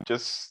we'll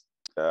just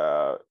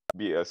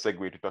be a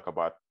segue to talk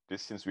about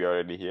this since we are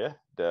already here.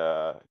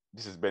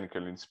 This is Ben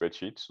Krellin's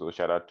spreadsheet. So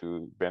shout out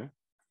to Ben.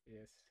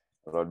 Yes.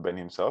 Lord Ben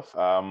himself.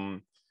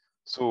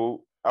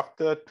 So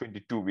after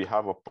 22, we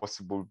have a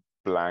possible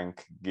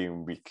blank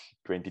game week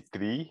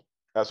 23.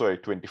 Sorry,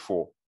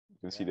 24. You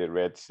can see the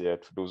reds here.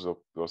 For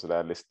those that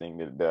are listening,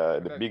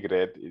 the big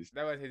red is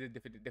that was his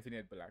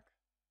definite blank.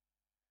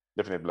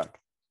 definite blank.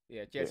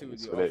 Yeah, Chelsea will be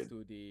so off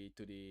to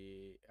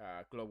the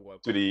Club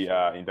World to Cup. the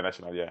So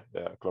international,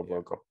 the Club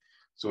World Cup.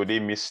 So they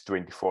missed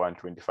 24 and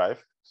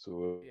 25.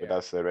 So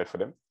that's a red for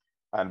them.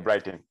 And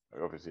Brighton,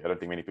 obviously, I don't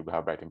think many people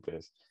have Brighton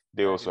players.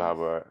 They also have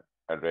a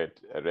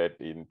red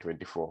in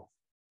 24.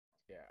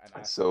 Yeah, and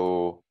Arsenal.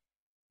 So,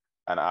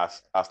 and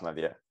Arsenal,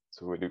 yeah.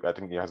 So I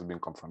think it hasn't been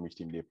confirmed which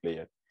team they play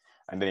yet.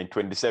 And then in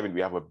 27,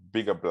 we have a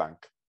bigger blank,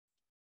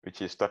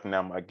 which is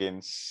Tottenham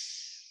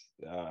against,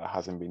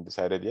 hasn't been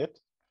decided yet.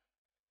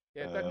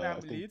 Yeah, Tottenham,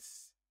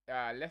 Leeds,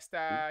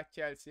 Leicester,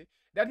 Chelsea.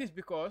 That is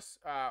because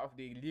of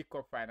the League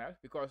Cup final.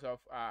 Because of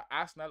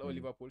Arsenal or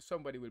Liverpool,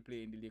 somebody will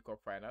play in the League Cup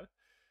final.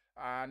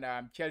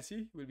 And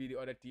Chelsea will be the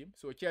other team.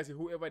 So Chelsea,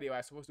 whoever they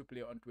were supposed to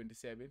play on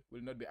 27,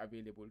 will not be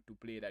available to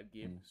play that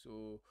game.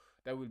 So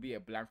that will be a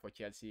blank for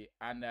Chelsea.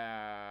 And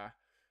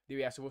they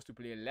were supposed to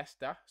play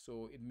Leicester.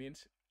 So it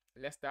means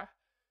Leicester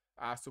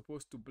are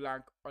supposed to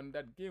blank on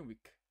that game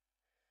week.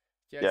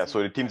 Chelsea,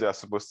 so the teams that are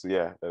supposed to,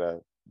 that are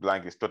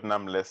blank is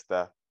Tottenham,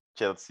 Leicester,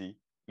 Chelsea,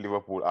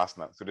 Liverpool,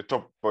 Arsenal. So the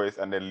top boys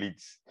and then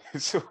Leeds.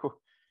 So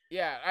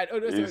yeah, and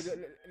also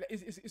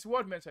it's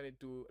worth mentioning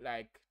too.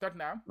 Like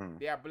Tottenham,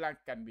 their blank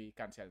can be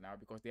cancelled now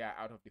because they are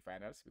out of the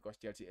finals because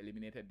Chelsea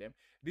eliminated them.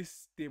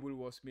 This table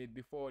was made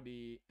before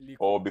the league.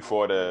 Or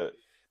before the.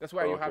 That's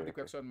why you have the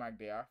question mark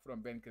there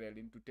from Ben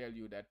Krellin to tell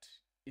you that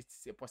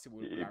it's a possible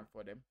blank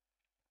for them.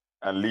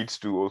 And Leeds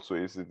too also,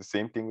 is it the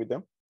same thing with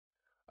them?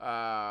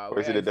 Or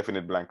is it a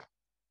definite blank?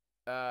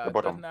 The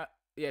bottom.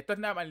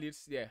 Tottenham and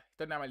Leeds,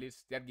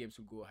 that games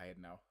will go ahead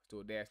now.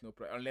 So there's no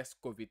problem unless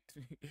COVID,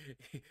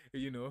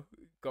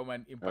 come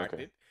and impact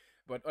it.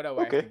 But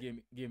otherwise,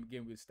 the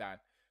game will start.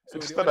 So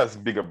it's not as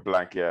big a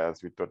blank,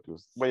 as we thought it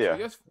was. But yeah,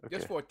 so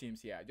just 4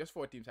 teams, just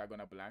 4 teams are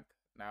gonna blank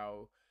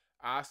now.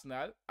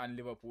 Arsenal and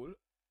Liverpool,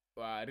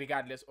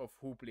 regardless of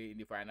who play in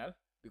the final,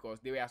 because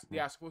they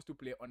are supposed to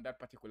play on that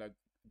particular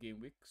game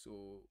week.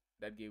 So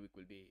that game week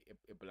will be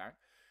a blank.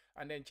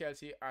 And then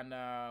Chelsea and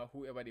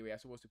whoever they were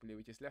supposed to play,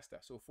 which is Leicester.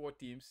 So 4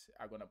 teams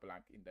are gonna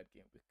blank in that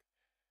game week.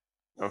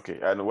 Okay,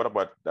 and what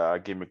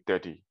about game week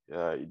 30?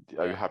 Are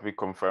you happy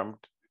confirmed?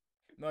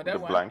 No,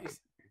 that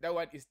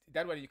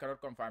one you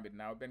cannot confirm it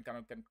now. Ben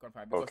cannot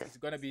confirm because it's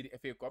gonna be the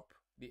FA Cup.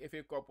 The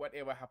FA Cup,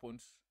 whatever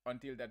happens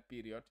until that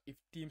period, if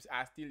teams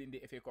are still in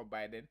the FA Cup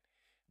by then,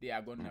 they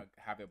are gonna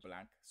have a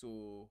blank.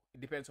 So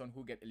it depends on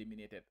who get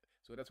eliminated.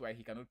 So that's why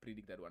he cannot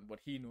predict that one. But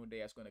he knows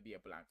there's gonna be a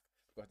blank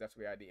because that's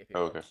where the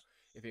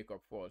FA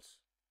Cup falls.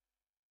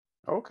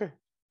 Okay.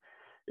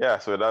 Yeah,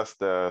 so that's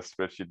the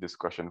spreadsheet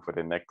discussion for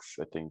the next,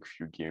 I think,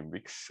 few game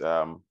weeks.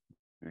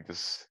 We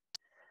just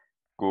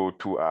go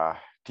to our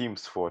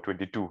teams for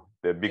 22.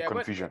 The big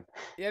confusion.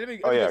 Let me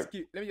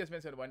just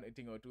mention one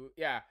thing or two.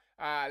 Yeah,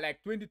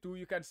 like 22,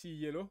 you can see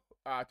yellow.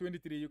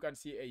 23, you can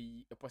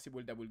see a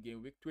possible double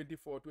game week.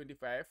 24,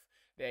 25,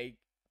 they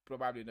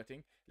probably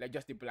nothing, like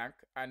just the blank.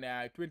 And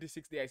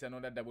 26, there is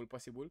another double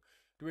possible.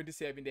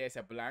 27, there is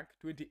a blank.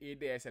 28,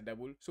 there is a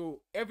double.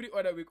 So every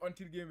other week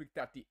until game week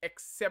 30,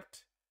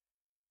 except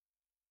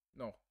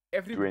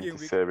every 27.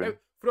 game week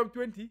from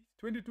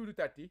 22 to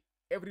 30,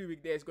 every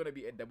week there is going to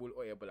be a double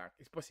or a blank.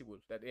 It's possible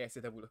that there is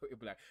a double or a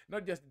blank.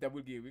 Not just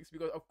double game weeks,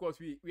 because of course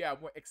we are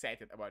more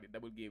excited about the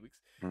double game weeks.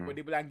 But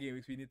the blank game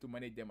weeks, we need to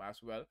manage them as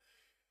well.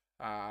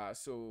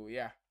 So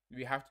yeah,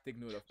 we have to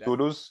take note of that. So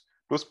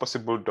those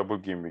possible double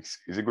game weeks,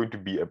 is it going to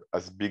be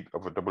as big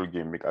of a double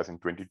game week as in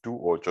 22,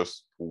 or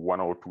just 1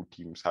 or 2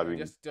 teams having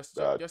just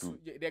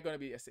they're going to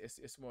be a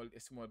small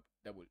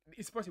double.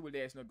 It's possible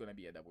there is not going to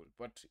be a double,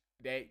 but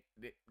there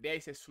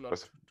is a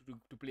slot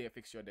to play a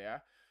fixture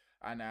there.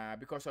 And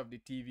because of the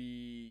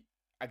TV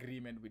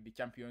agreement with the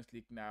Champions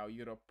League now,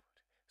 Europe,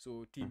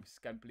 so teams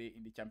can play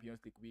in the Champions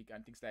League week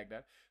and things like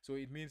that. So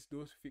it means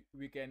those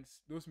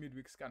weekends, those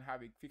midweeks can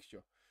have a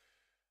fixture.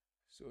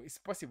 So it's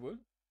possible,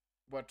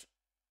 but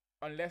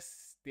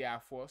unless they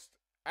are forced,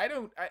 I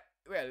don't. I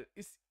well,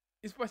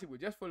 it's possible.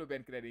 Just follow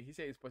Ben Credit. He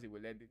said it's possible.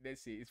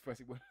 Let's say it's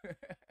possible.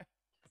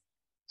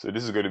 So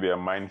this is going to be a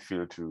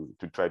minefield to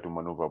try to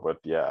maneuver. But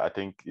yeah, I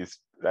think it's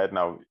right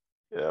now,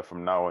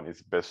 from now on,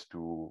 it's best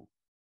to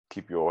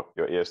keep your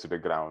ears to the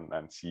ground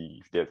and see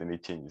if there's any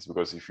changes.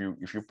 Because if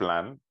you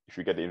plan, if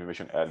you get the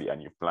information early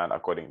and you plan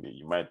accordingly,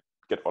 you might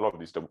get all of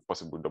these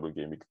possible double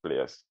game week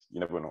players. You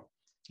never know.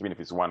 Even if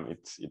it's one,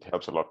 it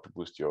helps a lot to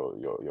boost your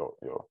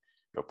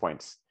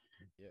points.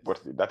 Yes.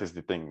 But that is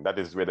the thing. That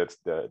is where that's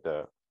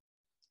the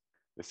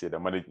let's say the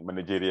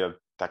managerial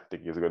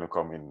tactic is going to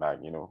come in. Like,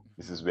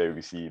 this is where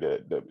we see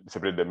the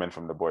separate the men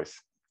from the boys.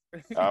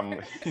 How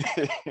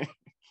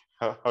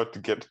to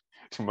get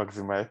to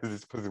maximize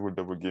this possible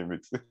double game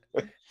weeks.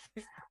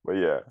 But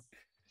yeah.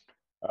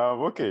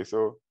 Okay,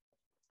 so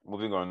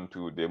moving on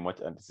to the much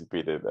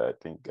anticipated, I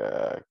think,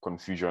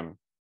 confusion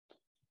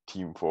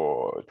team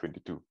for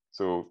 22.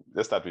 So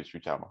let's start with you,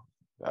 Chama.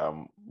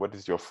 What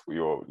is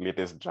your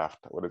latest draft?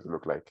 What does it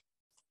look like?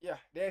 Yeah,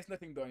 there's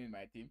nothing done in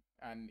my team,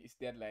 and it's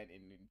deadline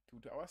in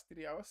 2 hours,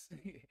 3 hours.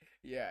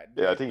 Yeah,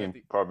 Yeah, I there's think in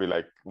nothing. probably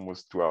like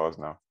almost 2 hours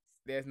now.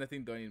 There's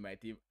nothing done in my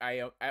team.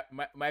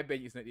 My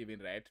bench is not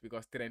even right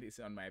because Trent is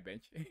on my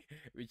bench,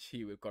 which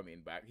he will come in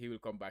back. He will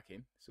come back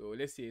in. So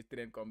let's see if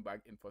Trent come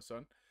back in for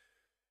Son.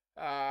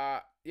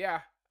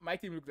 Yeah, my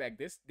team looks like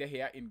this. They're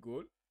here in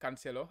goal.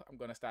 Cancelo, I'm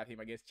gonna start him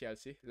against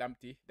Chelsea.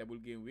 Lamptey, double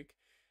game week.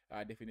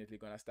 Definitely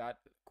gonna start.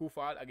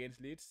 Kufal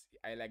against Leeds.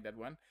 I like that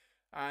one.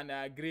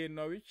 And Gray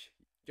Norwich,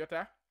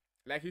 Jota.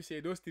 Like you say,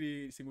 those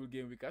three single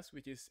game weekers,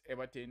 which is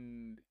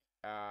Everton,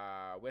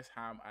 West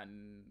Ham,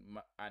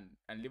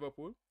 and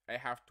Liverpool. I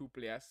have 2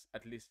 players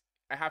at least.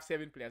 I have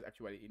 7 players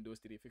actually in those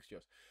 3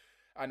 fixtures,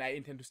 and I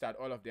intend to start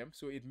all of them.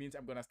 So it means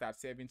I'm gonna start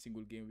 7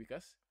 single game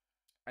weekers,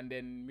 and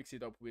then mix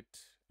it up with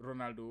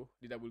Ronaldo,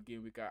 the double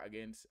game weeker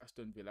against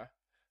Aston Villa,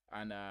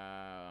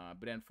 and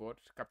Brentford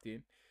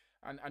captain,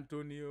 and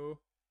Antonio.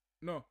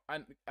 No,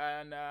 and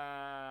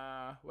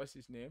what's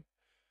his name?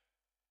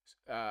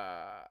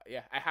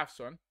 Yeah, I have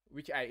Son,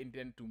 which I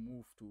intend to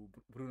move to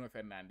Bruno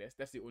Fernandes.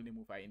 That's the only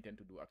move I intend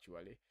to do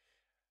actually.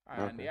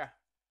 And Okay.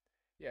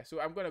 yeah. So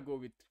I'm gonna go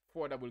with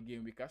 4 double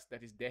game weekers.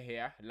 That is De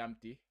Gea,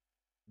 Lamptey,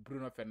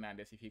 Bruno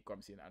Fernandes if he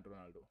comes in, and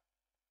Ronaldo.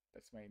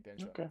 That's my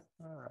intention. Okay.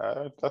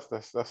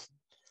 That's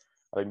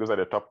I think those are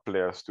the top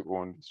players to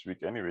own this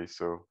week anyway.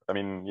 So I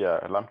mean, yeah,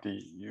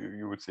 Lamptey,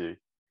 you would say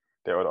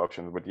there are other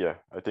options, but yeah,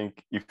 I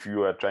think if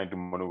you are trying to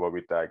maneuver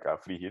with like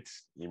free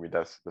hits, I mean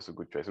that's a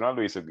good choice.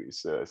 Ronaldo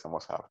is a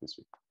must have this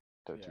week,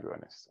 to be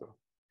honest. So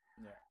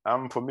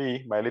yeah. for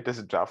me, my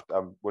latest draft,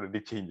 I'm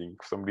already changing.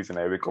 For some reason,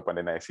 I wake up and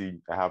then I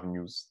see I have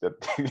news that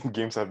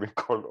games have been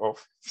called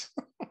off.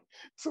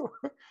 So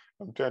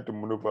I'm trying to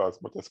maneuver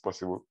as much as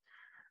possible.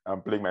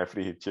 I'm playing my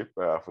free hit chip.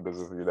 For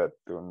those of you that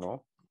don't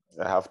know,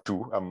 I have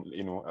 2.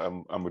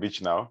 I'm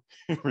rich now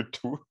with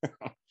 2,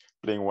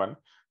 playing 1.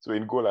 So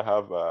in goal, I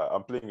have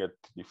I'm playing at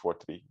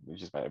 3-4-3,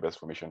 which is my best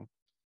formation.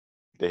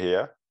 De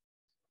Gea,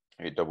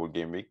 a double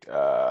game week.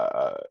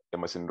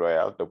 Emerson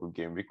Royal, double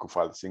game week.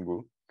 Kufal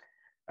single.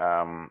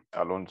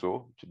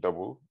 Alonso to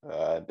double.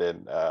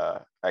 Then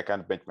I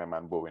can't bench my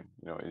man Bowen.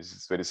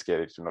 It's very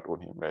scary to not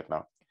own him right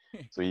now.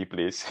 So he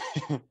plays.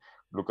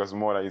 Lucas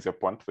Moura is a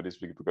punt for this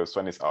week because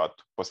Son is out.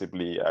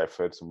 Possibly, I've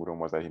heard some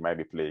rumors that he might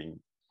be playing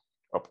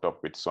up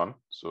top with Son.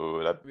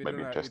 So that With might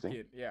be Ronald, with interesting.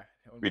 Kane, yeah.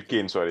 With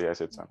Kane, sorry, I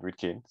said Son. With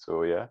Kane.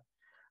 So yeah.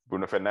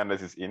 Bruno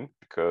Fernandes is in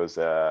because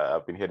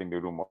I've been hearing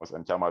the rumors,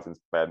 and Chama has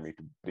inspired me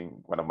to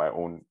bring one of my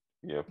own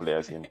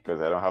players in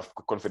because I don't have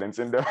confidence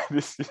in them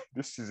this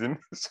season.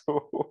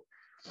 So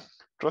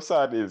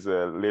Trossard is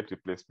a late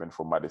replacement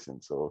for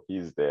Madison, so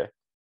he's there.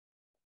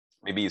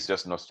 Maybe it's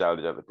just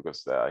nostalgia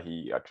because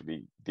he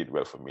actually did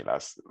well for me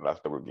last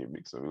double game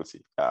week, so we'll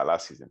see.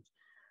 Last season,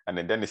 and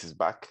then Dennis is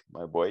back,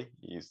 my boy.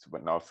 He's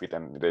now fit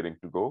and ready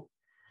to go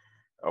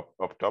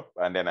up top,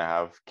 and then I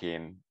have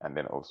Kane and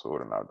then also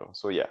Ronaldo.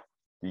 So yeah,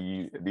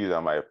 these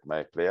are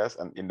my players,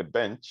 and in the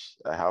bench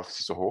I have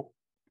Sissoko,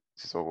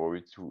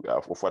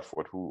 of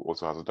Watford, who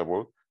also has a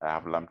double. I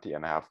have Lamptey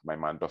and I have my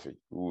man Duffy,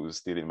 who is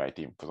still in my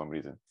team for some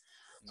reason.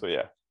 So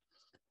yeah,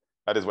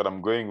 that is what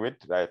I'm going with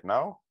right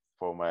now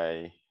for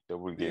my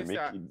double game week.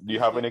 Do you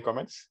have any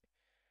comments?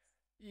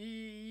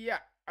 Yeah,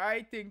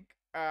 I think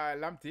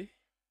Lamptey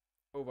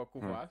over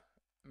Kufal.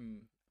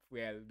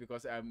 Well,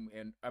 because I'm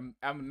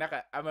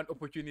an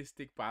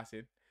opportunistic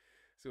person,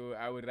 so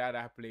I would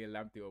rather play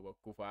Lamptey over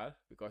Kufal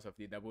because of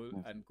the double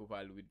and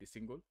Kufal with the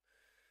single.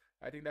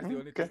 I think that's the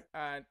only thing.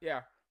 And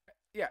yeah,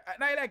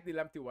 and I like the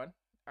Lamptey one.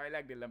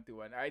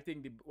 I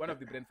think one of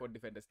the Brentford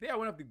defenders. They are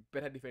one of the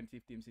better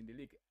defensive teams in the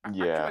league.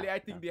 Actually, I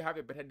think they have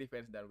a better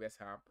defense than West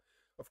Ham.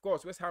 Of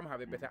course, West Ham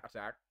have a better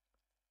attack.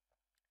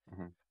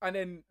 And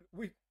then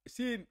we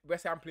seeing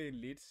West Ham playing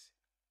Leeds,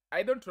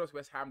 I don't trust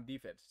West Ham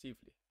defense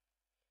chiefly.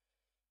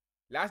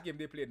 Last game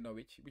they played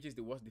Norwich, which is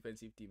the worst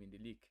defensive team in the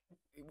league.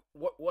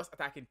 Worst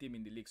attacking team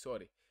in the league,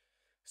 sorry.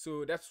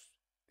 So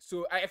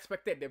I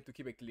expected them to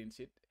keep a clean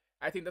sheet.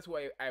 I think that's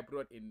why I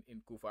brought in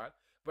Kufal.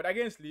 But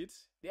against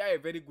Leeds, they are a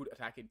very good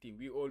attacking team.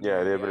 We all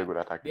know they're very good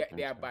attacking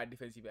they are teams. bad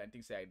defensively and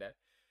things like that.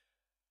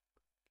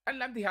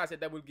 And Lamptey has a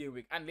double game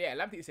week. And yeah,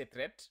 Lamptey is a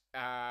threat.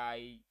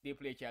 They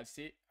play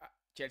Chelsea.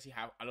 Chelsea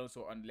have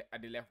Alonso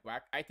at the left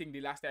back. I think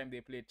the last time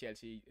they played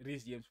Chelsea,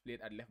 Reece James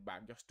played at left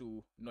back just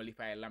to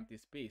nullify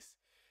Lamptey's space.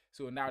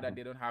 So now that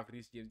they don't have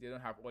Reece James, they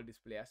don't have all these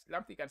players,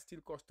 Lamptey can still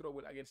cause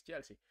trouble against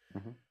Chelsea.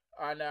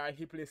 And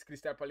he plays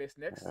Crystal Palace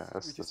next,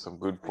 which is some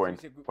good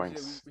points.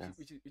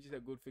 Which is a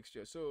good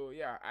fixture. So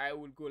yeah, I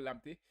will go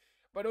Lamptey.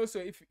 But also,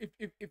 if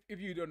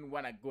you don't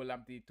want to go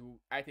Lamptey too,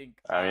 I think.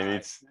 I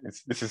mean,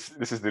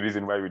 this is the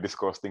reason why we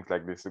discuss things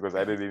like this, because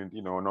I didn't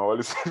know all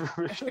this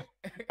information.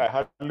 I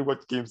hardly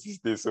watch games these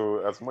days, so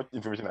as much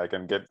information I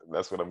can get,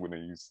 that's what I'm going to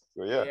use.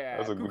 So yeah,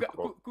 that's a good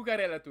call.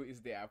 Cucurella too is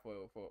there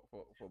for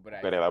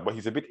Brighton. Cucurella, but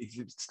he's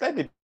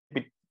slightly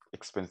bit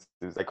expensive.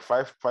 It's like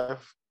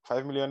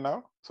 5 million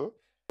now. So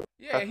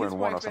yeah, he's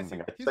more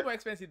expensive. He's more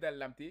expensive than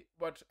Lamptey,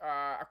 but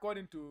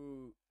according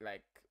to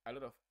like a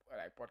lot of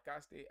like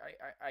podcasts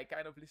I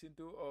kind of listen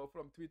to, or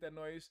from Twitter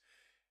noise,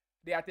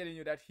 they are telling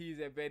you that he's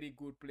a very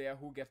good player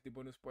who gets the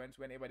bonus points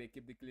whenever they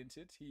keep the clean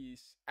sheet.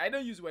 I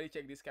don't usually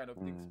check this kind of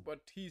things, but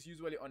he's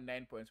usually on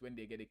 9 points when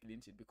they get a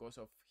clean sheet because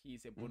of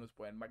he's a bonus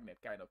point magnet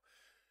kind of.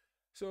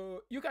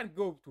 So you can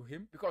go to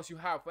him because you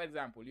have, for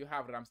example, you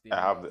have Ramsdale.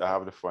 I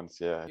have the funds,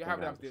 yeah. You have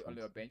Ramsdale on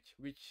your bench,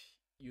 which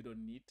you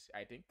don't need,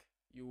 I think.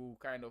 You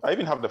kind of. I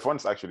even have the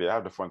funds actually. I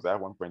have the funds. I have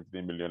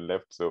 1.3 million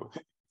left, so.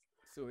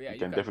 So yeah, you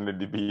can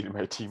definitely be in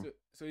my team.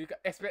 So you can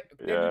expect.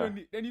 Yeah.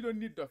 Then you don't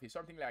need Duffy,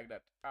 something like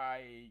that.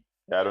 I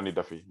don't need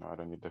Duffy. No, I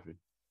don't need Duffy.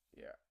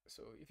 Yeah.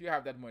 So if you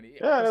have that money,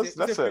 yeah,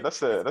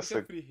 that's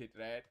a free hit,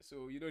 right?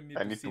 So you don't need.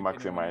 I need to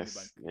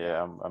maximize.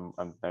 Yeah,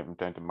 I'm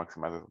trying to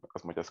maximize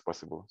as much as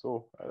possible.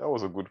 So that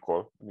was a good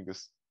call. Let me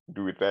just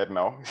do it right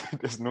now.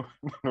 There's no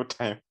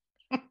time.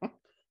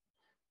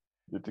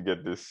 Need to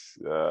get this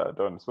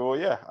done. So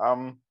yeah,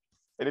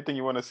 anything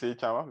you want to say,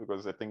 Chama?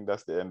 Because I think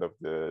that's the end of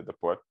the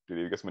pod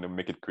today. We just want to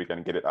make it quick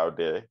and get it out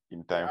there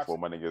in time for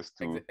managers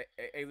to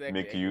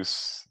make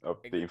use of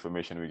the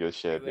information we just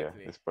shared there.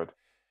 This pod.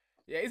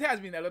 Yeah, it has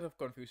been a lot of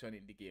confusion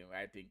in the game.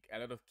 I think a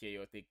lot of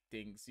chaotic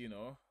things,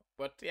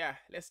 But yeah,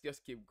 let's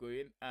just keep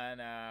going,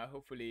 and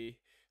hopefully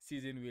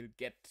season will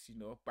get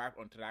back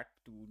on track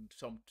to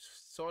some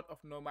sort of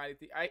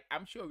normality.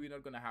 I'm sure we're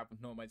not gonna have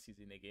normal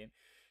season again.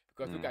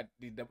 Because look at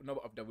the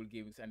number of double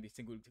games and the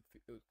single,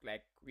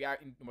 like we are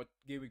in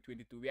game week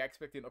 22, we are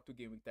expecting up to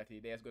game week 30,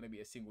 there's going to be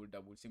a single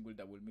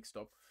double mixed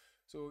up.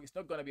 So it's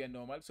not going to be a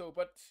normal. So,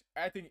 but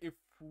I think if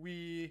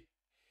we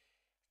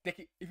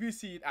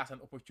see it as an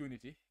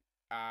opportunity,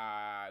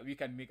 we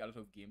can make a lot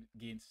of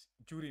gains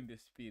during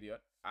this period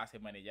as a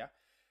manager.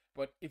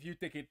 But if you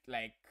take it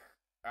like,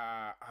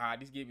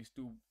 this game is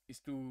too, this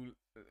game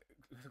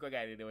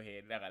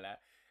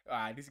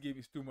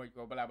is too much,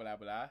 blah, blah, blah,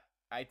 blah.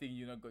 I think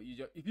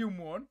if you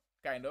mourn,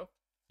 kind of,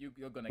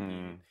 you're gonna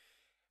gain it.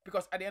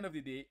 Because at the end of the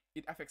day,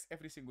 it affects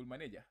every single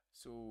manager.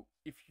 So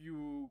if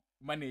you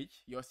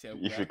manage yourself,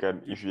 if you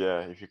can,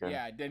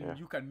 then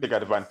you can take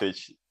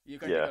advantage. You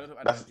can take a lot of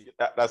advantage.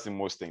 That's the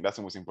most thing. That's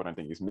the most important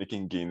thing, is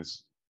making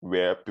gains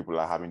where people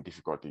are having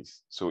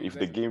difficulties. So if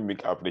the game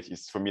week average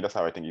is, for me, that's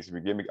how I think, is the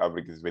game week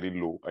average is very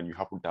low and you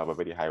happen to have a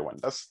very high one,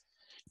 that's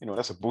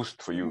that's a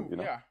boost for you.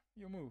 Yeah,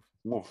 you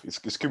move. It's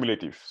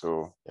cumulative.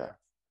 So yeah.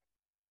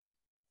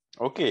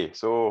 Okay,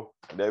 so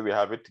there we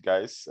have it,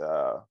 guys.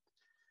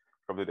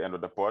 Come to the end of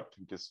the pod.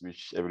 We just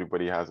wish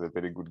everybody has a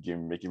very good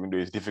game week, even though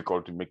it's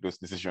difficult to make those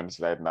decisions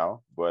right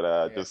now.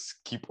 But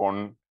just keep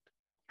on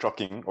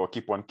trucking, or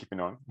keep on keeping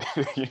on.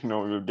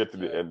 We'll get to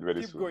the end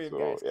very soon. Going, so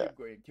guys. yeah,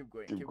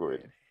 keep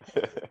going.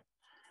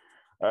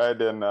 All right,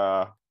 then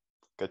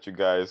catch you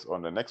guys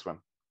on the next one.